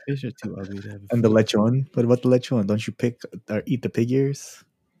 Fish are too ugly to have a And the face. lechon. What about the lechon? Don't you pick or eat the pig ears?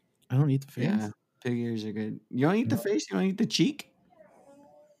 I don't eat the face. Yeah, pig ears are good. You don't eat the face? You don't eat the cheek?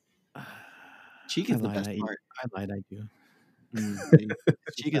 Cheek I is the lied. best I part. lied. I do.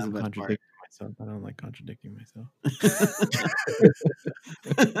 Cheek is the I'm best part. contradicting myself. I don't like contradicting myself.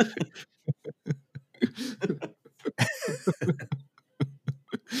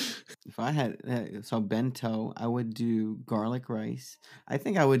 If I had so bento, I would do garlic rice. I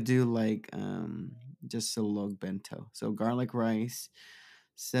think I would do like just a log bento. So garlic rice,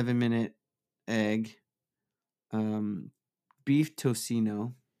 7-minute egg, beef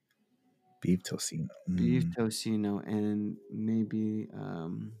tocino, Beef tocino. beef tocino, and maybe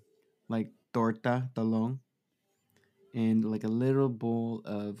like torta talong, and like a little bowl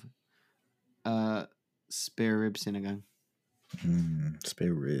of uh spare rib sinigang.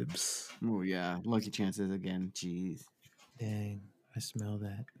 Spare ribs. Oh yeah, Lucky Chances again. Jeez. Dang, I smell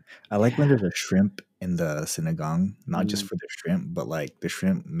that. I like when there's a shrimp in the sinigang, not just Mm. for the shrimp, but like the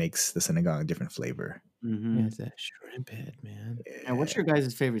shrimp makes the sinigang a different flavor. Mm-hmm. Yeah, it's that shrimp head, man. And what's your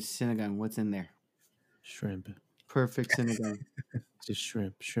guys' favorite sinigang? What's in there? Shrimp. Perfect sinigang. Just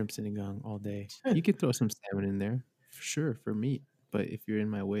shrimp sinigang all day. You could throw some salmon in there, for sure, for meat. But if you're in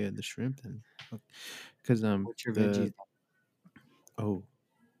my way of the shrimp, then because What's your veggies? oh,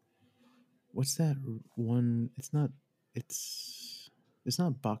 what's that one? It's not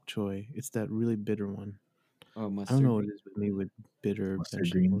bok choy. It's that really bitter one. Oh, I mustard. don't know what it is with me with bitter Mustard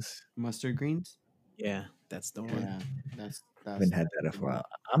vegetables. greens. Mustard greens. Yeah, that's the one. Yeah, that's. I haven't had that in a while.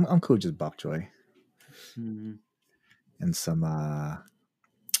 I'm cool with just bok choy Mm-hmm. and some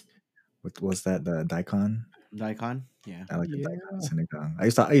what was that? The daikon. Daikon. Yeah. I like the Yeah. daikon sinigang.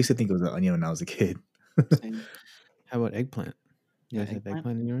 I used to think it was an onion when I was a kid. Same. How about eggplant? You Yeah, guys have eggplant?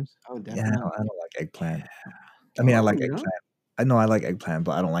 eggplant in yours? Oh, Yeah, definitely. I don't like eggplant. I mean, I Oh, like no? eggplant. I know I like eggplant,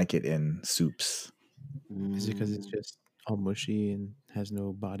 but I don't like it in soups. Is it because it's just all mushy and has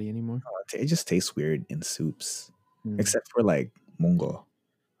no body anymore? It just tastes weird in soups, Mm. except for like mungo.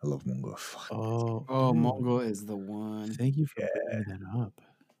 I love mungo. Fuck. Oh, dude, Mongo is the one. Thank you for Yeah. bringing that up.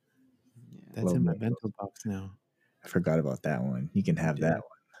 Yeah. That's Love in my Mongo. bento box now. I forgot about that one. You can have that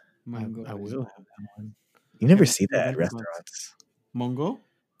Yeah. one. Mongo. I is will the have that one. You never what's see your that at bento box? restaurants. Mongo.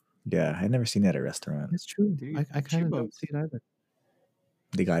 Yeah, I never seen that at restaurants. That's true. Dude, I kind of don't Chibo's. see it either.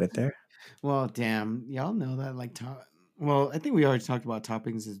 They got it there. Well, damn, y'all know that. Like, well, I think we already talked about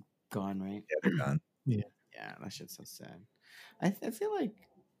toppings is gone, right? Yeah, they're gone. Yeah, that shit's so sad. I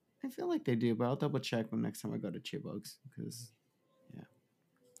feel like they do, but I'll double check when next time I go to Chibo's because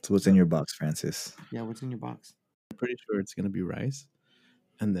So what's in your box, Francis? yeah, what's in your box? I'm pretty sure it's gonna be rice,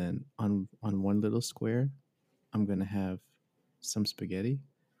 and then on one little square, I'm gonna have some spaghetti,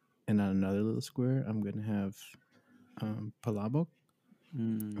 and on another little square, I'm gonna have palabok,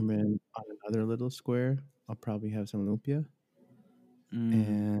 Mm, and then on another little square, I'll probably have some lumpia, mm,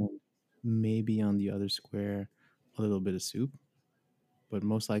 and maybe on the other square, a little bit of soup. But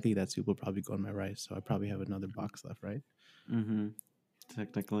most likely, that soup will probably go on my rice, so I probably have another box left, right? mm-hmm.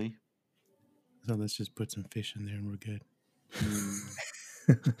 Technically. So let's just put some fish in there, and we're good.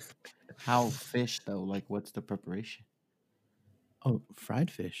 Mm. How fish though? Like, what's the preparation? Oh, fried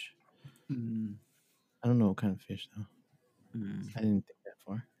fish. Mm, I don't know what kind of fish though. mm. I didn't think that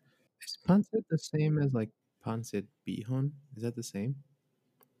far. Is pancit the same as like pancit bihon? Is that the same?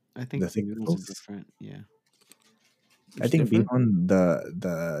 I think The the thick noodles noodles? are different. Yeah. I It's think different? bihon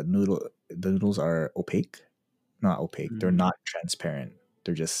the noodles are opaque. Not opaque. They're Mm. not transparent.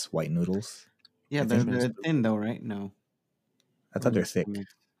 They're just white noodles. Yeah, I they're, think they're thin though, right? No. I thought they're thick.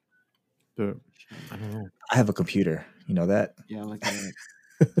 mixed? But I don't know. I have a computer. You know that? Yeah, like that.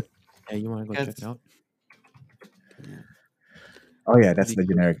 Yeah, you want to go check it Because- out? Oh yeah, that's Pretty the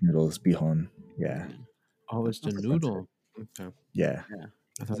good. generic noodles. Bihon. Yeah. Oh, it's the That's noodle. Okay. Yeah.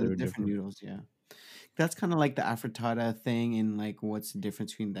 I thought they They're were different different. noodles, yeah. That's kind of like the afrittata thing, and like what's the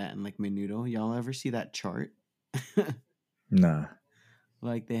difference between that and like menudo? Y'all ever see that chart? Nah.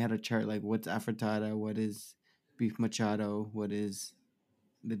 Like they had a chart, like what's afrittata, what is beef machado, what is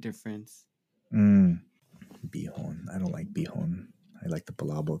the difference? Bihon. I don't like bihon. I like the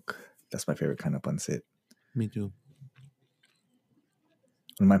palabok. That's my favorite kind of pancit. Me too.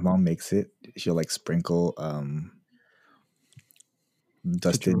 When my mom makes it, she'll like sprinkle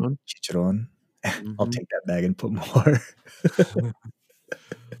dusted Chicharron? chicharron. I'll Mhm. take that bag and put more.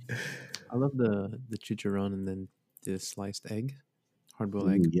 I love the chicharron and then the sliced egg, hard-boiled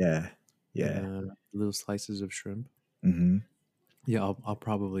Ooh, egg, yeah. Yeah. and little slices of shrimp. Mm-hmm. Yeah, I'll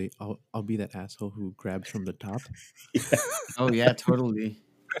probably I'll be that asshole who grabs from the top. Oh yeah, totally.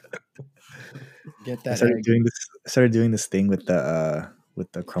 Get I that started egg. doing this thing with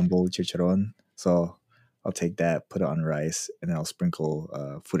the crumbled chicharron. So I'll take that, put it on rice, and then I'll sprinkle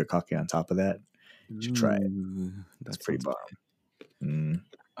furikake on top of that. You should try it. Ooh, That's that pretty sounds bomb. Mm.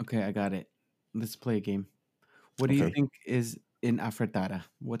 Okay, I got it. Let's play a game. What do you Okay. think is in afrittata?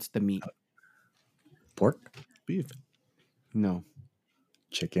 What's the meat? Pork, Beef. No,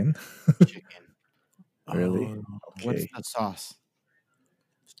 chicken. chicken. Really? Oh, What's Okay. the sauce?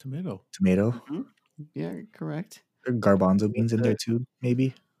 it's tomato. Tomato. Yeah, correct. There are garbanzo beans in there too,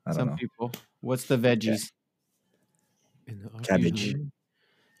 maybe. I don't Some know. people. What's the veggies? In the Cabbage. usually-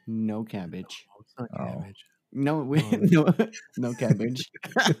 No cabbage. Oh, it's not Oh. cabbage. No, Oh. no cabbage.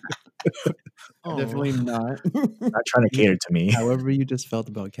 Definitely Oh. not. Not trying to cater to me. However you just felt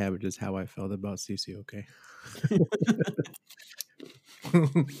about cabbage is how I felt about Susie, okay?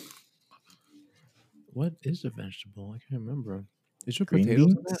 What is a vegetable? I can't remember. Is there Green potatoes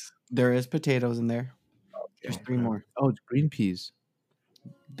in that? beans. There is potatoes in there. There's Okay. 3 more. Oh, it's green peas.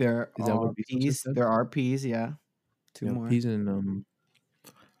 There Is that what are beef peas. said? There are peas. Yeah, 2 Yeah, more. peas and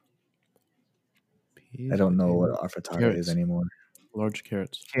I don't know what potatoes, frittata is carrots, anymore. large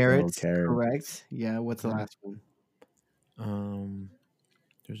carrots. Carrots, carrots. correct. Yeah. What's the Okay. last one?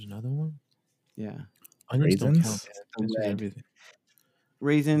 There's another one. Yeah, Onions don't count. Raisins? Man. the This is red. everything.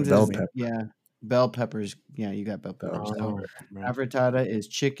 Raisins Bell is pepper. yeah. Bell peppers. Yeah, you got bell Bell peppers. pepper. So Right. frittata is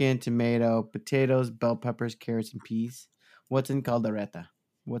chicken, tomato, potatoes, bell peppers, carrots, and peas. What's in caldereta?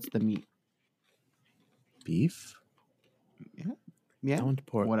 What's the meat? Beef? Yeah. That one's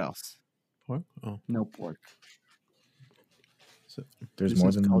pork. What else? Pork. Oh, No pork. so There's this more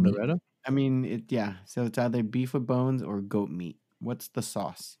is than the meat. caldereta. I mean, yeah. So it's either beef with bones or goat meat. What's the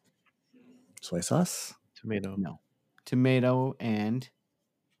sauce? Soy sauce? Tomato. No. Tomato and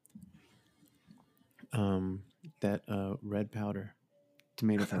That red powder.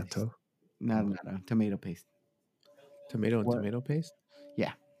 tomato paste. Natto? Not tomato paste. Tomato and What? tomato paste.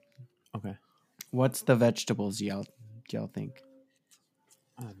 Yeah. Okay. What's the vegetables y'all think?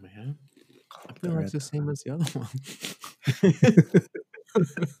 Oh man, I feel like it's the same as the other one.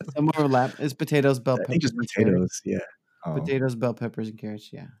 Some overlap. It's potatoes, bell I peppers, think just and carrots. potatoes. Yeah. Oh, Potatoes, bell peppers, and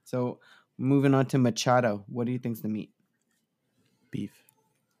carrots. Yeah. So moving on to machado. What do you think's the meat? Beef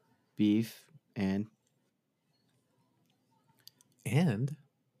Beef and and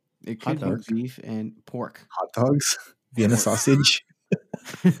it Hot could be dog. beef and pork. hot dogs? Vienna sausage?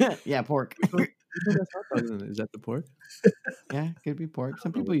 Yeah, pork. Is that the pork? Yeah, could be pork.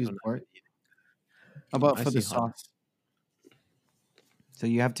 Some I don't people know use which one I pork. eat. How about I for the see hot sauce? So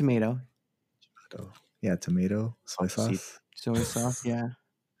you have tomato, Yeah, tomato, soy Opposite. sauce, soy sauce,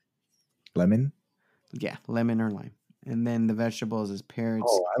 lemon. yeah, lemon or lime, and then the vegetables is carrots,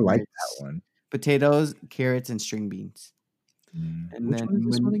 Oh, I like carrots, that one. potatoes, carrots, and string beans, Mm. and Which then one is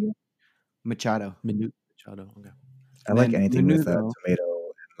this one again? machado. Machado. Okay. I like Then anything with menudo. tomato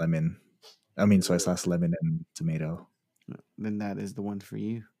and lemon. I mean, soy sauce, lemon, and tomato. Then that is the one for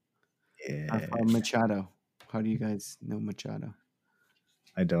you. Yeah, Machado. How do you guys know machado?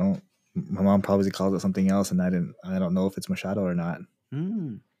 I don't. My mom probably calls it something else, and I don't know if it's machado or not.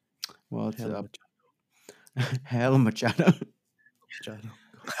 Well, it's Hella hell machado. Machado.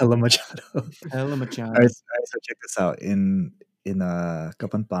 Hella machado. Hella All machado. right, so check this out. In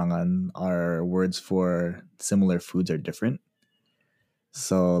Kapampangan, our words for similar foods are different.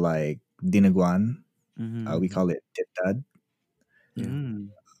 So, like dinuguan, we call it titad. Yeah.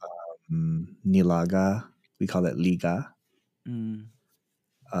 Nilaga, we call it liga.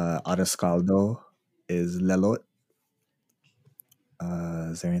 Arroz caldo is lelot.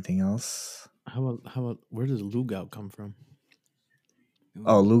 Is there anything else? How about where does lugao come from?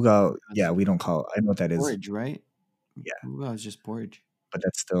 Oh, lugao. That's Yeah, we don't call. I know what that is, porridge, right? Yeah. Well, it's just porridge. but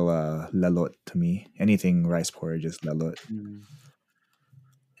that's still lelot to me. Anything rice porridge is lelot.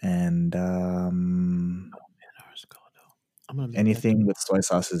 And Man, ours caldo. I'm gonna make that anything with soy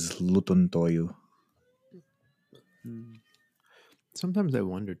sauce is lutun toyu. Sometimes I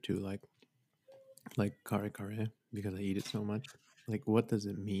wonder too, like kare kare, because I eat it so much. Like, what does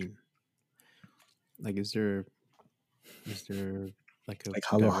it mean? Like, is there like a Like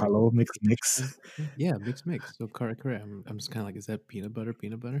halo direct halo mix. translation? Yeah, mix. So kare kare, I'm just kind of like, is that peanut butter?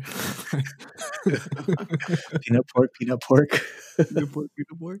 Peanut pork. Peanut pork.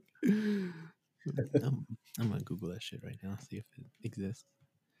 I'm gonna Google that shit right now, see if it exists.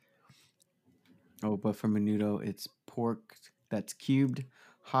 Oh, but for menudo, it's pork that's cubed,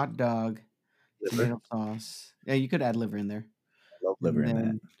 hot dog, Liver. tomato sauce. Yeah, you could add liver in there. I love liver in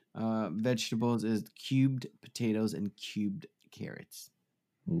that. Then vegetables is cubed potatoes and cubed carrots.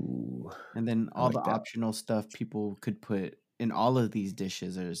 Ooh. And then I all like the that. optional stuff people could put in all of these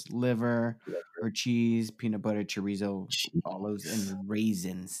dishes. There's liver or cheese, peanut butter, chorizo, olives, and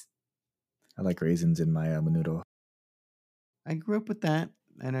raisins. I like raisins in my menudo. I grew up with that,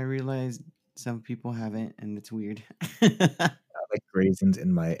 and I realized some people haven't, and it's weird. I like raisins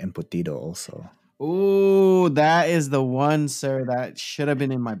in my embutido also. Oh, that is the one, sir. That should have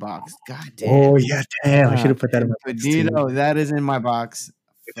been in my box. God damn. Oh yeah, damn! I should have put that in my box too. Embutido, that is in my box.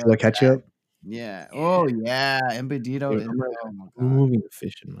 With the ketchup. Yeah. Oh yeah, embutido. Dude, Is, I'm oh my God. removing the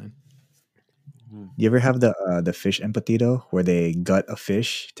fish in mine. You ever have the fish embutido where they gut a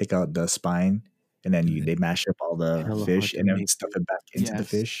fish, take out the spine, and then they mash up all the Hella fish hard to and then make, stuff it back into the Yes.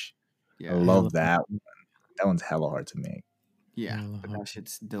 fish? Yeah. I love that one. That one's hella hard to make. Yeah, Hella but hard. that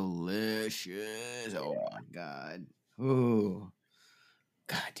shit's delicious. Oh my God. Ooh.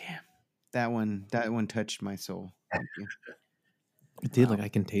 God damn. That one touched my soul. Thank you. It did. Wow. Like I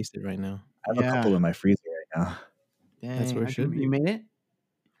can taste it right now. I have a couple Yeah. in my freezer right now. That's where Dang. it should You be. made it?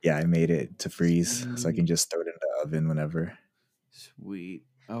 Yeah, I made it to freeze so I Sweet. can just throw it in the oven whenever. Sweet.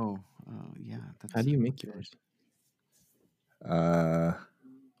 Oh, yeah. That's How do you make good. yours? Uh,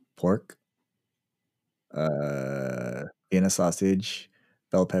 pork, Vienna sausage,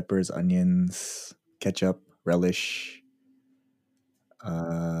 bell peppers, onions, ketchup, relish,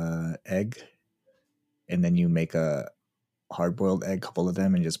 egg, and then you make a hard boiled egg, couple of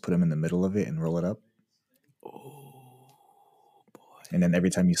them, and just put them in the middle of it and roll it up. Oh boy. And then every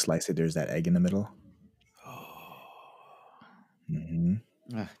time you slice it, there's that egg in the middle. Oh. Hmm.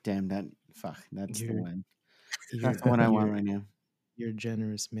 Damn that. Fuck. That's the You're one. you're That's the one I want you're right now. you're a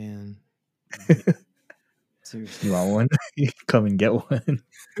generous man. Seriously. You want one? Come and get one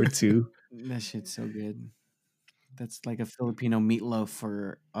or two. That shit's so good. That's like a Filipino meatloaf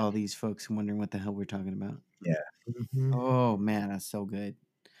for all these folks wondering what the hell we're talking about. Yeah. Mhm. Oh man, that's so good.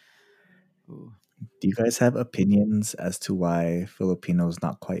 Ooh. Do you guys have opinions as to why Filipinos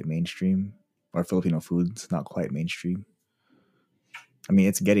not quite mainstream or Filipino foods not quite mainstream? I mean,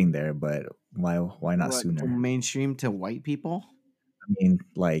 it's getting there, but why not What, sooner? from mainstream to white people? I mean,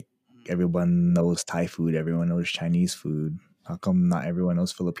 like everyone knows Thai food, everyone knows Chinese food. How come not everyone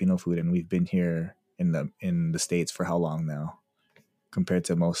knows Filipino food? And we've been here in the States for how long now, compared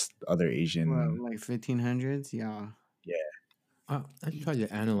to most other Well, Asian? like 1500s? Yeah. Yeah, I try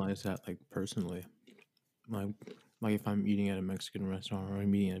to analyze that like personally, like like if I'm eating at a Mexican restaurant or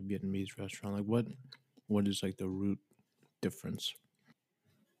I'm eating at a Vietnamese restaurant, like what is like the root difference?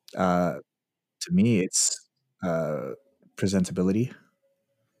 to me, it's uh, presentability,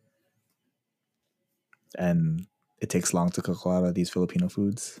 and it takes long to cook a lot of these Filipino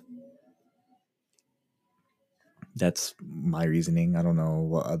foods. That's my reasoning. I don't know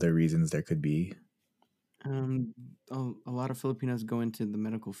what other reasons there could be. Um, a lot of Filipinos go into the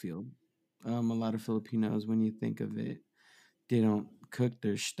medical field. A lot of Filipinos, when you think of it, they don't cook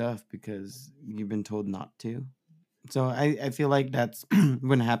their stuff because you've been told not to. So I feel like that's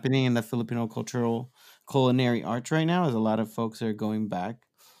been happening in the Filipino cultural culinary arts right now. Is a lot of folks are going back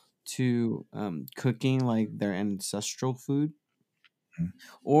to cooking like their ancestral food, Mm.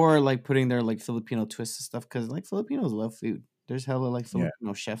 or like putting their like Filipino twist and stuff. Because like Filipinos love food. There's hella like Yeah,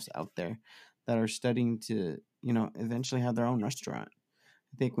 Filipino chefs out there that are studying to eventually have their own restaurant.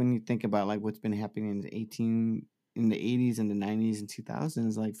 I think when you think about like what's been happening in the 80s and the 90s and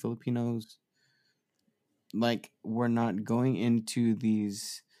 2000s, like Filipinos like were not going into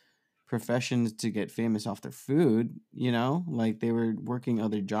these professions to get famous off their food, like they were working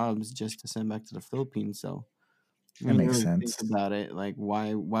other jobs just to send back to the Philippines. So that when you makes really think sense. about it, like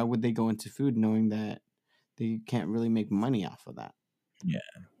why would they go into food knowing that they can't really make money off of that? Yeah,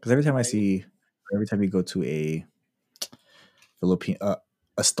 because every time I Right. see, every time you go to Filipino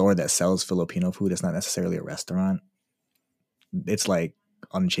a store that sells Filipino food, it's not necessarily a restaurant. It's like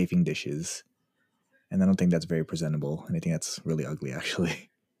unchafing dishes, and I don't think that's very presentable. And I think that's really ugly,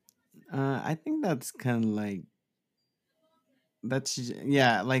 actually. I think that's kind of like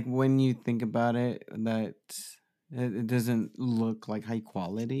yeah, like when you think about it, that it doesn't look like high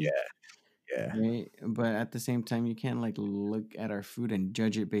quality. Yeah, yeah. Right, but at the same time, you can't like look at our food and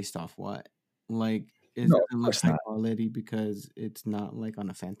judge it based off what. Like, is No, it of look course high not. quality because it's not like on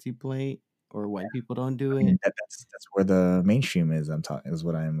a fancy plate, or white people don't do I mean, it? that's where the mainstream is. I'm talking is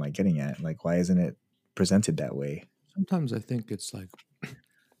what I'm like getting at. Like, why isn't it presented that way? Sometimes I think it's like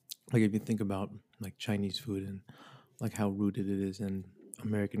if you think about like Chinese food and like how rooted it is in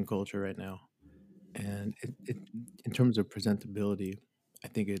American culture right now, and it in terms of presentability, I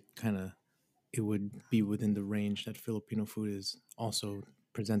think it would be within the range that Filipino food is also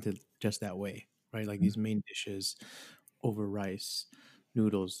presented just that way, right? Like these main dishes over rice,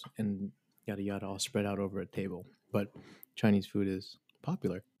 noodles, and yada yada, all spread out over a table. But Chinese food is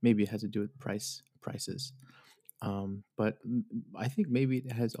popular. Maybe it has to do with prices. But I think maybe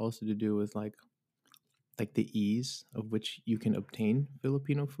it has also to do with like the ease of which you can obtain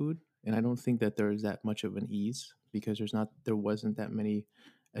Filipino food. And I don't think that there is that much of an ease because there wasn't that many,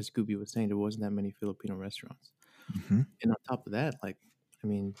 as Scooby was saying, there wasn't that many Filipino restaurants. Hmm. And on top of that, like, I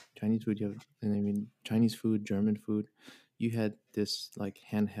mean, Chinese food, Chinese food, German food, you had this like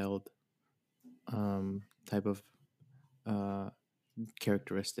handheld type of uh,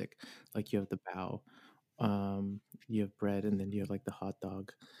 characteristic. Like you have the bao, you have bread, and then you have like the hot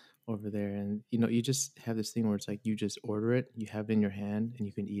dog over there. And, you just have this thing where it's like you just order it, you have it in your hand, and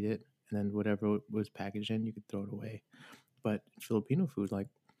you can eat it. And then whatever was packaged in, you could throw it away. But Filipino food, like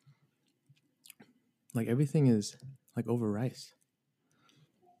everything is like over rice.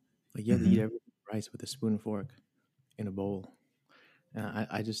 Like you have to eat Hmm. everything with rice with a spoon and fork in a bowl. And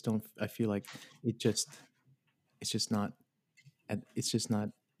I just don't. I feel like it's just not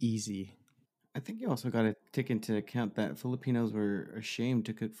easy. I think you also got to take into account that Filipinos were ashamed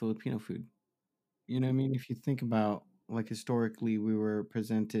to cook Filipino food. You know what I mean? If you think about like historically, we were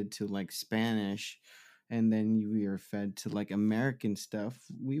presented to like Spanish, and then we were fed to like American stuff.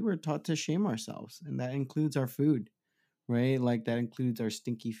 We were taught to shame ourselves, and that includes our food, right? Like that includes our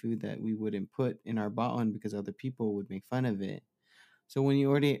stinky food that we wouldn't put in our baon because other people would make fun of it. So when you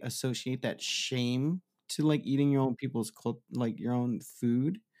already associate that shame to like eating your own like your own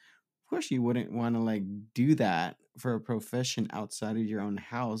food, of course you wouldn't want to like do that for a profession outside of your own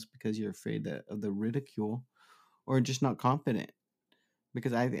house because you're afraid of the ridicule or just not confident.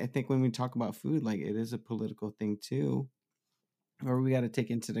 Because I think when we talk about food, like it is a political thing too, or we got to take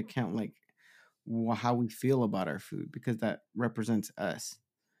into account like how we feel about our food because that represents us,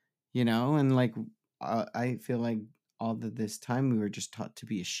 and like I feel like all of this time we were just taught to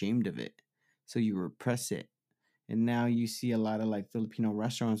be ashamed of it, so you repress it. And now you see a lot of like Filipino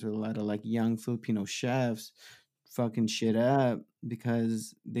restaurants with a lot of like young Filipino chefs fucking shit up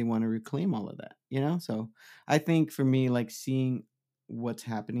because they want to reclaim all of that. So I think for me, like seeing what's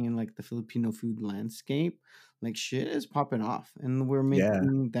happening in like the Filipino food landscape, like shit is popping off, and we're Yeah,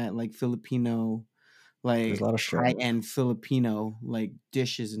 making that like Filipino, there's like a lot of high strife. end Filipino like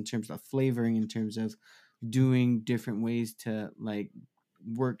dishes in terms of flavoring, in terms of doing different ways to like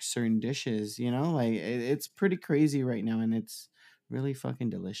work certain dishes, like it's pretty crazy right now, and it's really fucking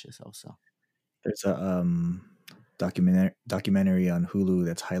delicious also. There's a documentary on Hulu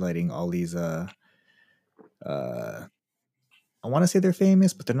that's highlighting all these uh I want to say they're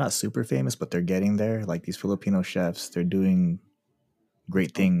famous, but they're not super famous, but they're getting there. Like these Filipino chefs, they're doing What's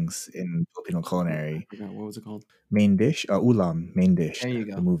great it called? things in Filipino I culinary. forgot what was it called. Main dish, ulam, main dish, There you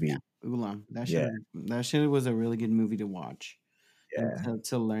the go. Yeah, movie. Ulam. Yeah, That shit was a really good movie to watch and yeah,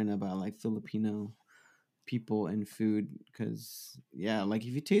 to learn about like Filipino people and food. Because yeah, like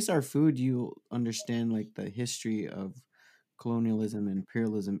if you taste our food, you understand like the history of colonialism and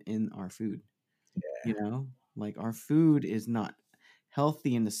imperialism in our food. Like our food is not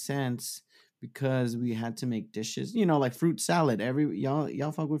healthy in the sense because we had to make dishes, like fruit salad. Every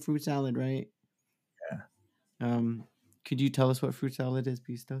y'all fuck with fruit salad, right? yeah. Could you tell us what fruit salad is,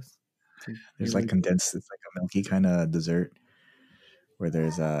 Pistos? Since There's you're like really good. condensed. It's like a milky kind of dessert where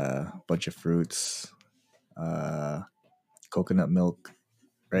there's a bunch of fruits, uh, coconut milk,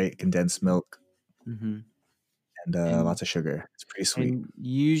 right? Condensed milk, Mm-hmm. and And lots of sugar. It's pretty sweet. and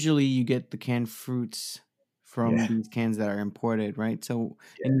usually you get the canned fruits from Yeah, these cans that are imported, right? So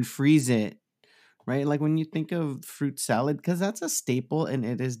yeah. and you freeze it, right? Like when you think of fruit salad, because that's a staple and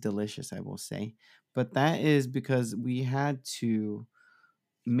it is delicious, I will say. But that is because we had to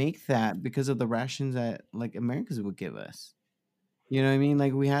make that because of the rations that like Americans would give us. You know what I mean?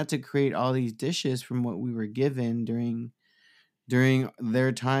 Like we had to create all these dishes from what we were given during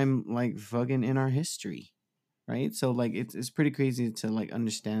their time, like fucking in our history, right? So like it's pretty crazy to like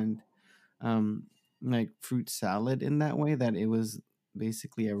understand um like fruit salad in that way, that it was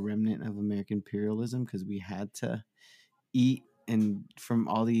basically a remnant of American imperialism because we had to eat and from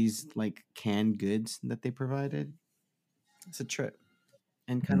all these like canned goods that they provided. It's a trip.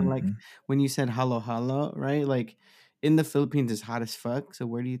 And kind of like Hmm. when you said halo halo, right? Like in the Philippines it's hot as fuck. So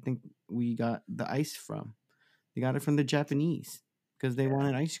where do you think we got the ice from? They got it from the Japanese because they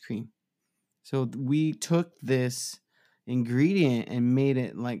wanted ice cream. So we took this ingredient and made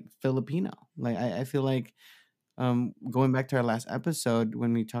it like Filipino. Like I feel like going back to our last episode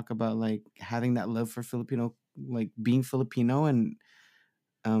when we talk about like having that love for Filipino, like being Filipino and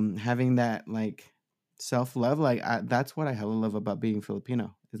having that like self love, like that's what I hella love about being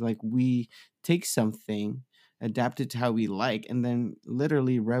Filipino. Is like we take something, adapt it to how we like, and then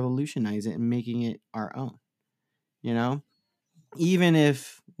literally revolutionize it and making it our own. You know, even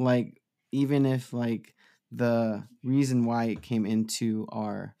if like the reason why it came into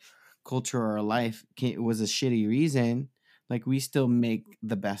our culture or our life was a shitty reason, like we still make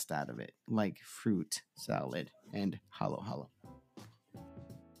the best out of it, like fruit salad and halo halo.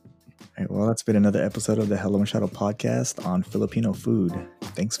 All right, well, that's been another episode of the Hello Machado podcast on Filipino food.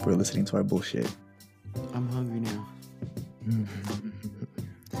 Thanks for listening to our bullshit. I'm hungry now.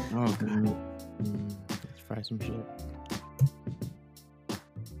 Oh god. Let's fry some shit.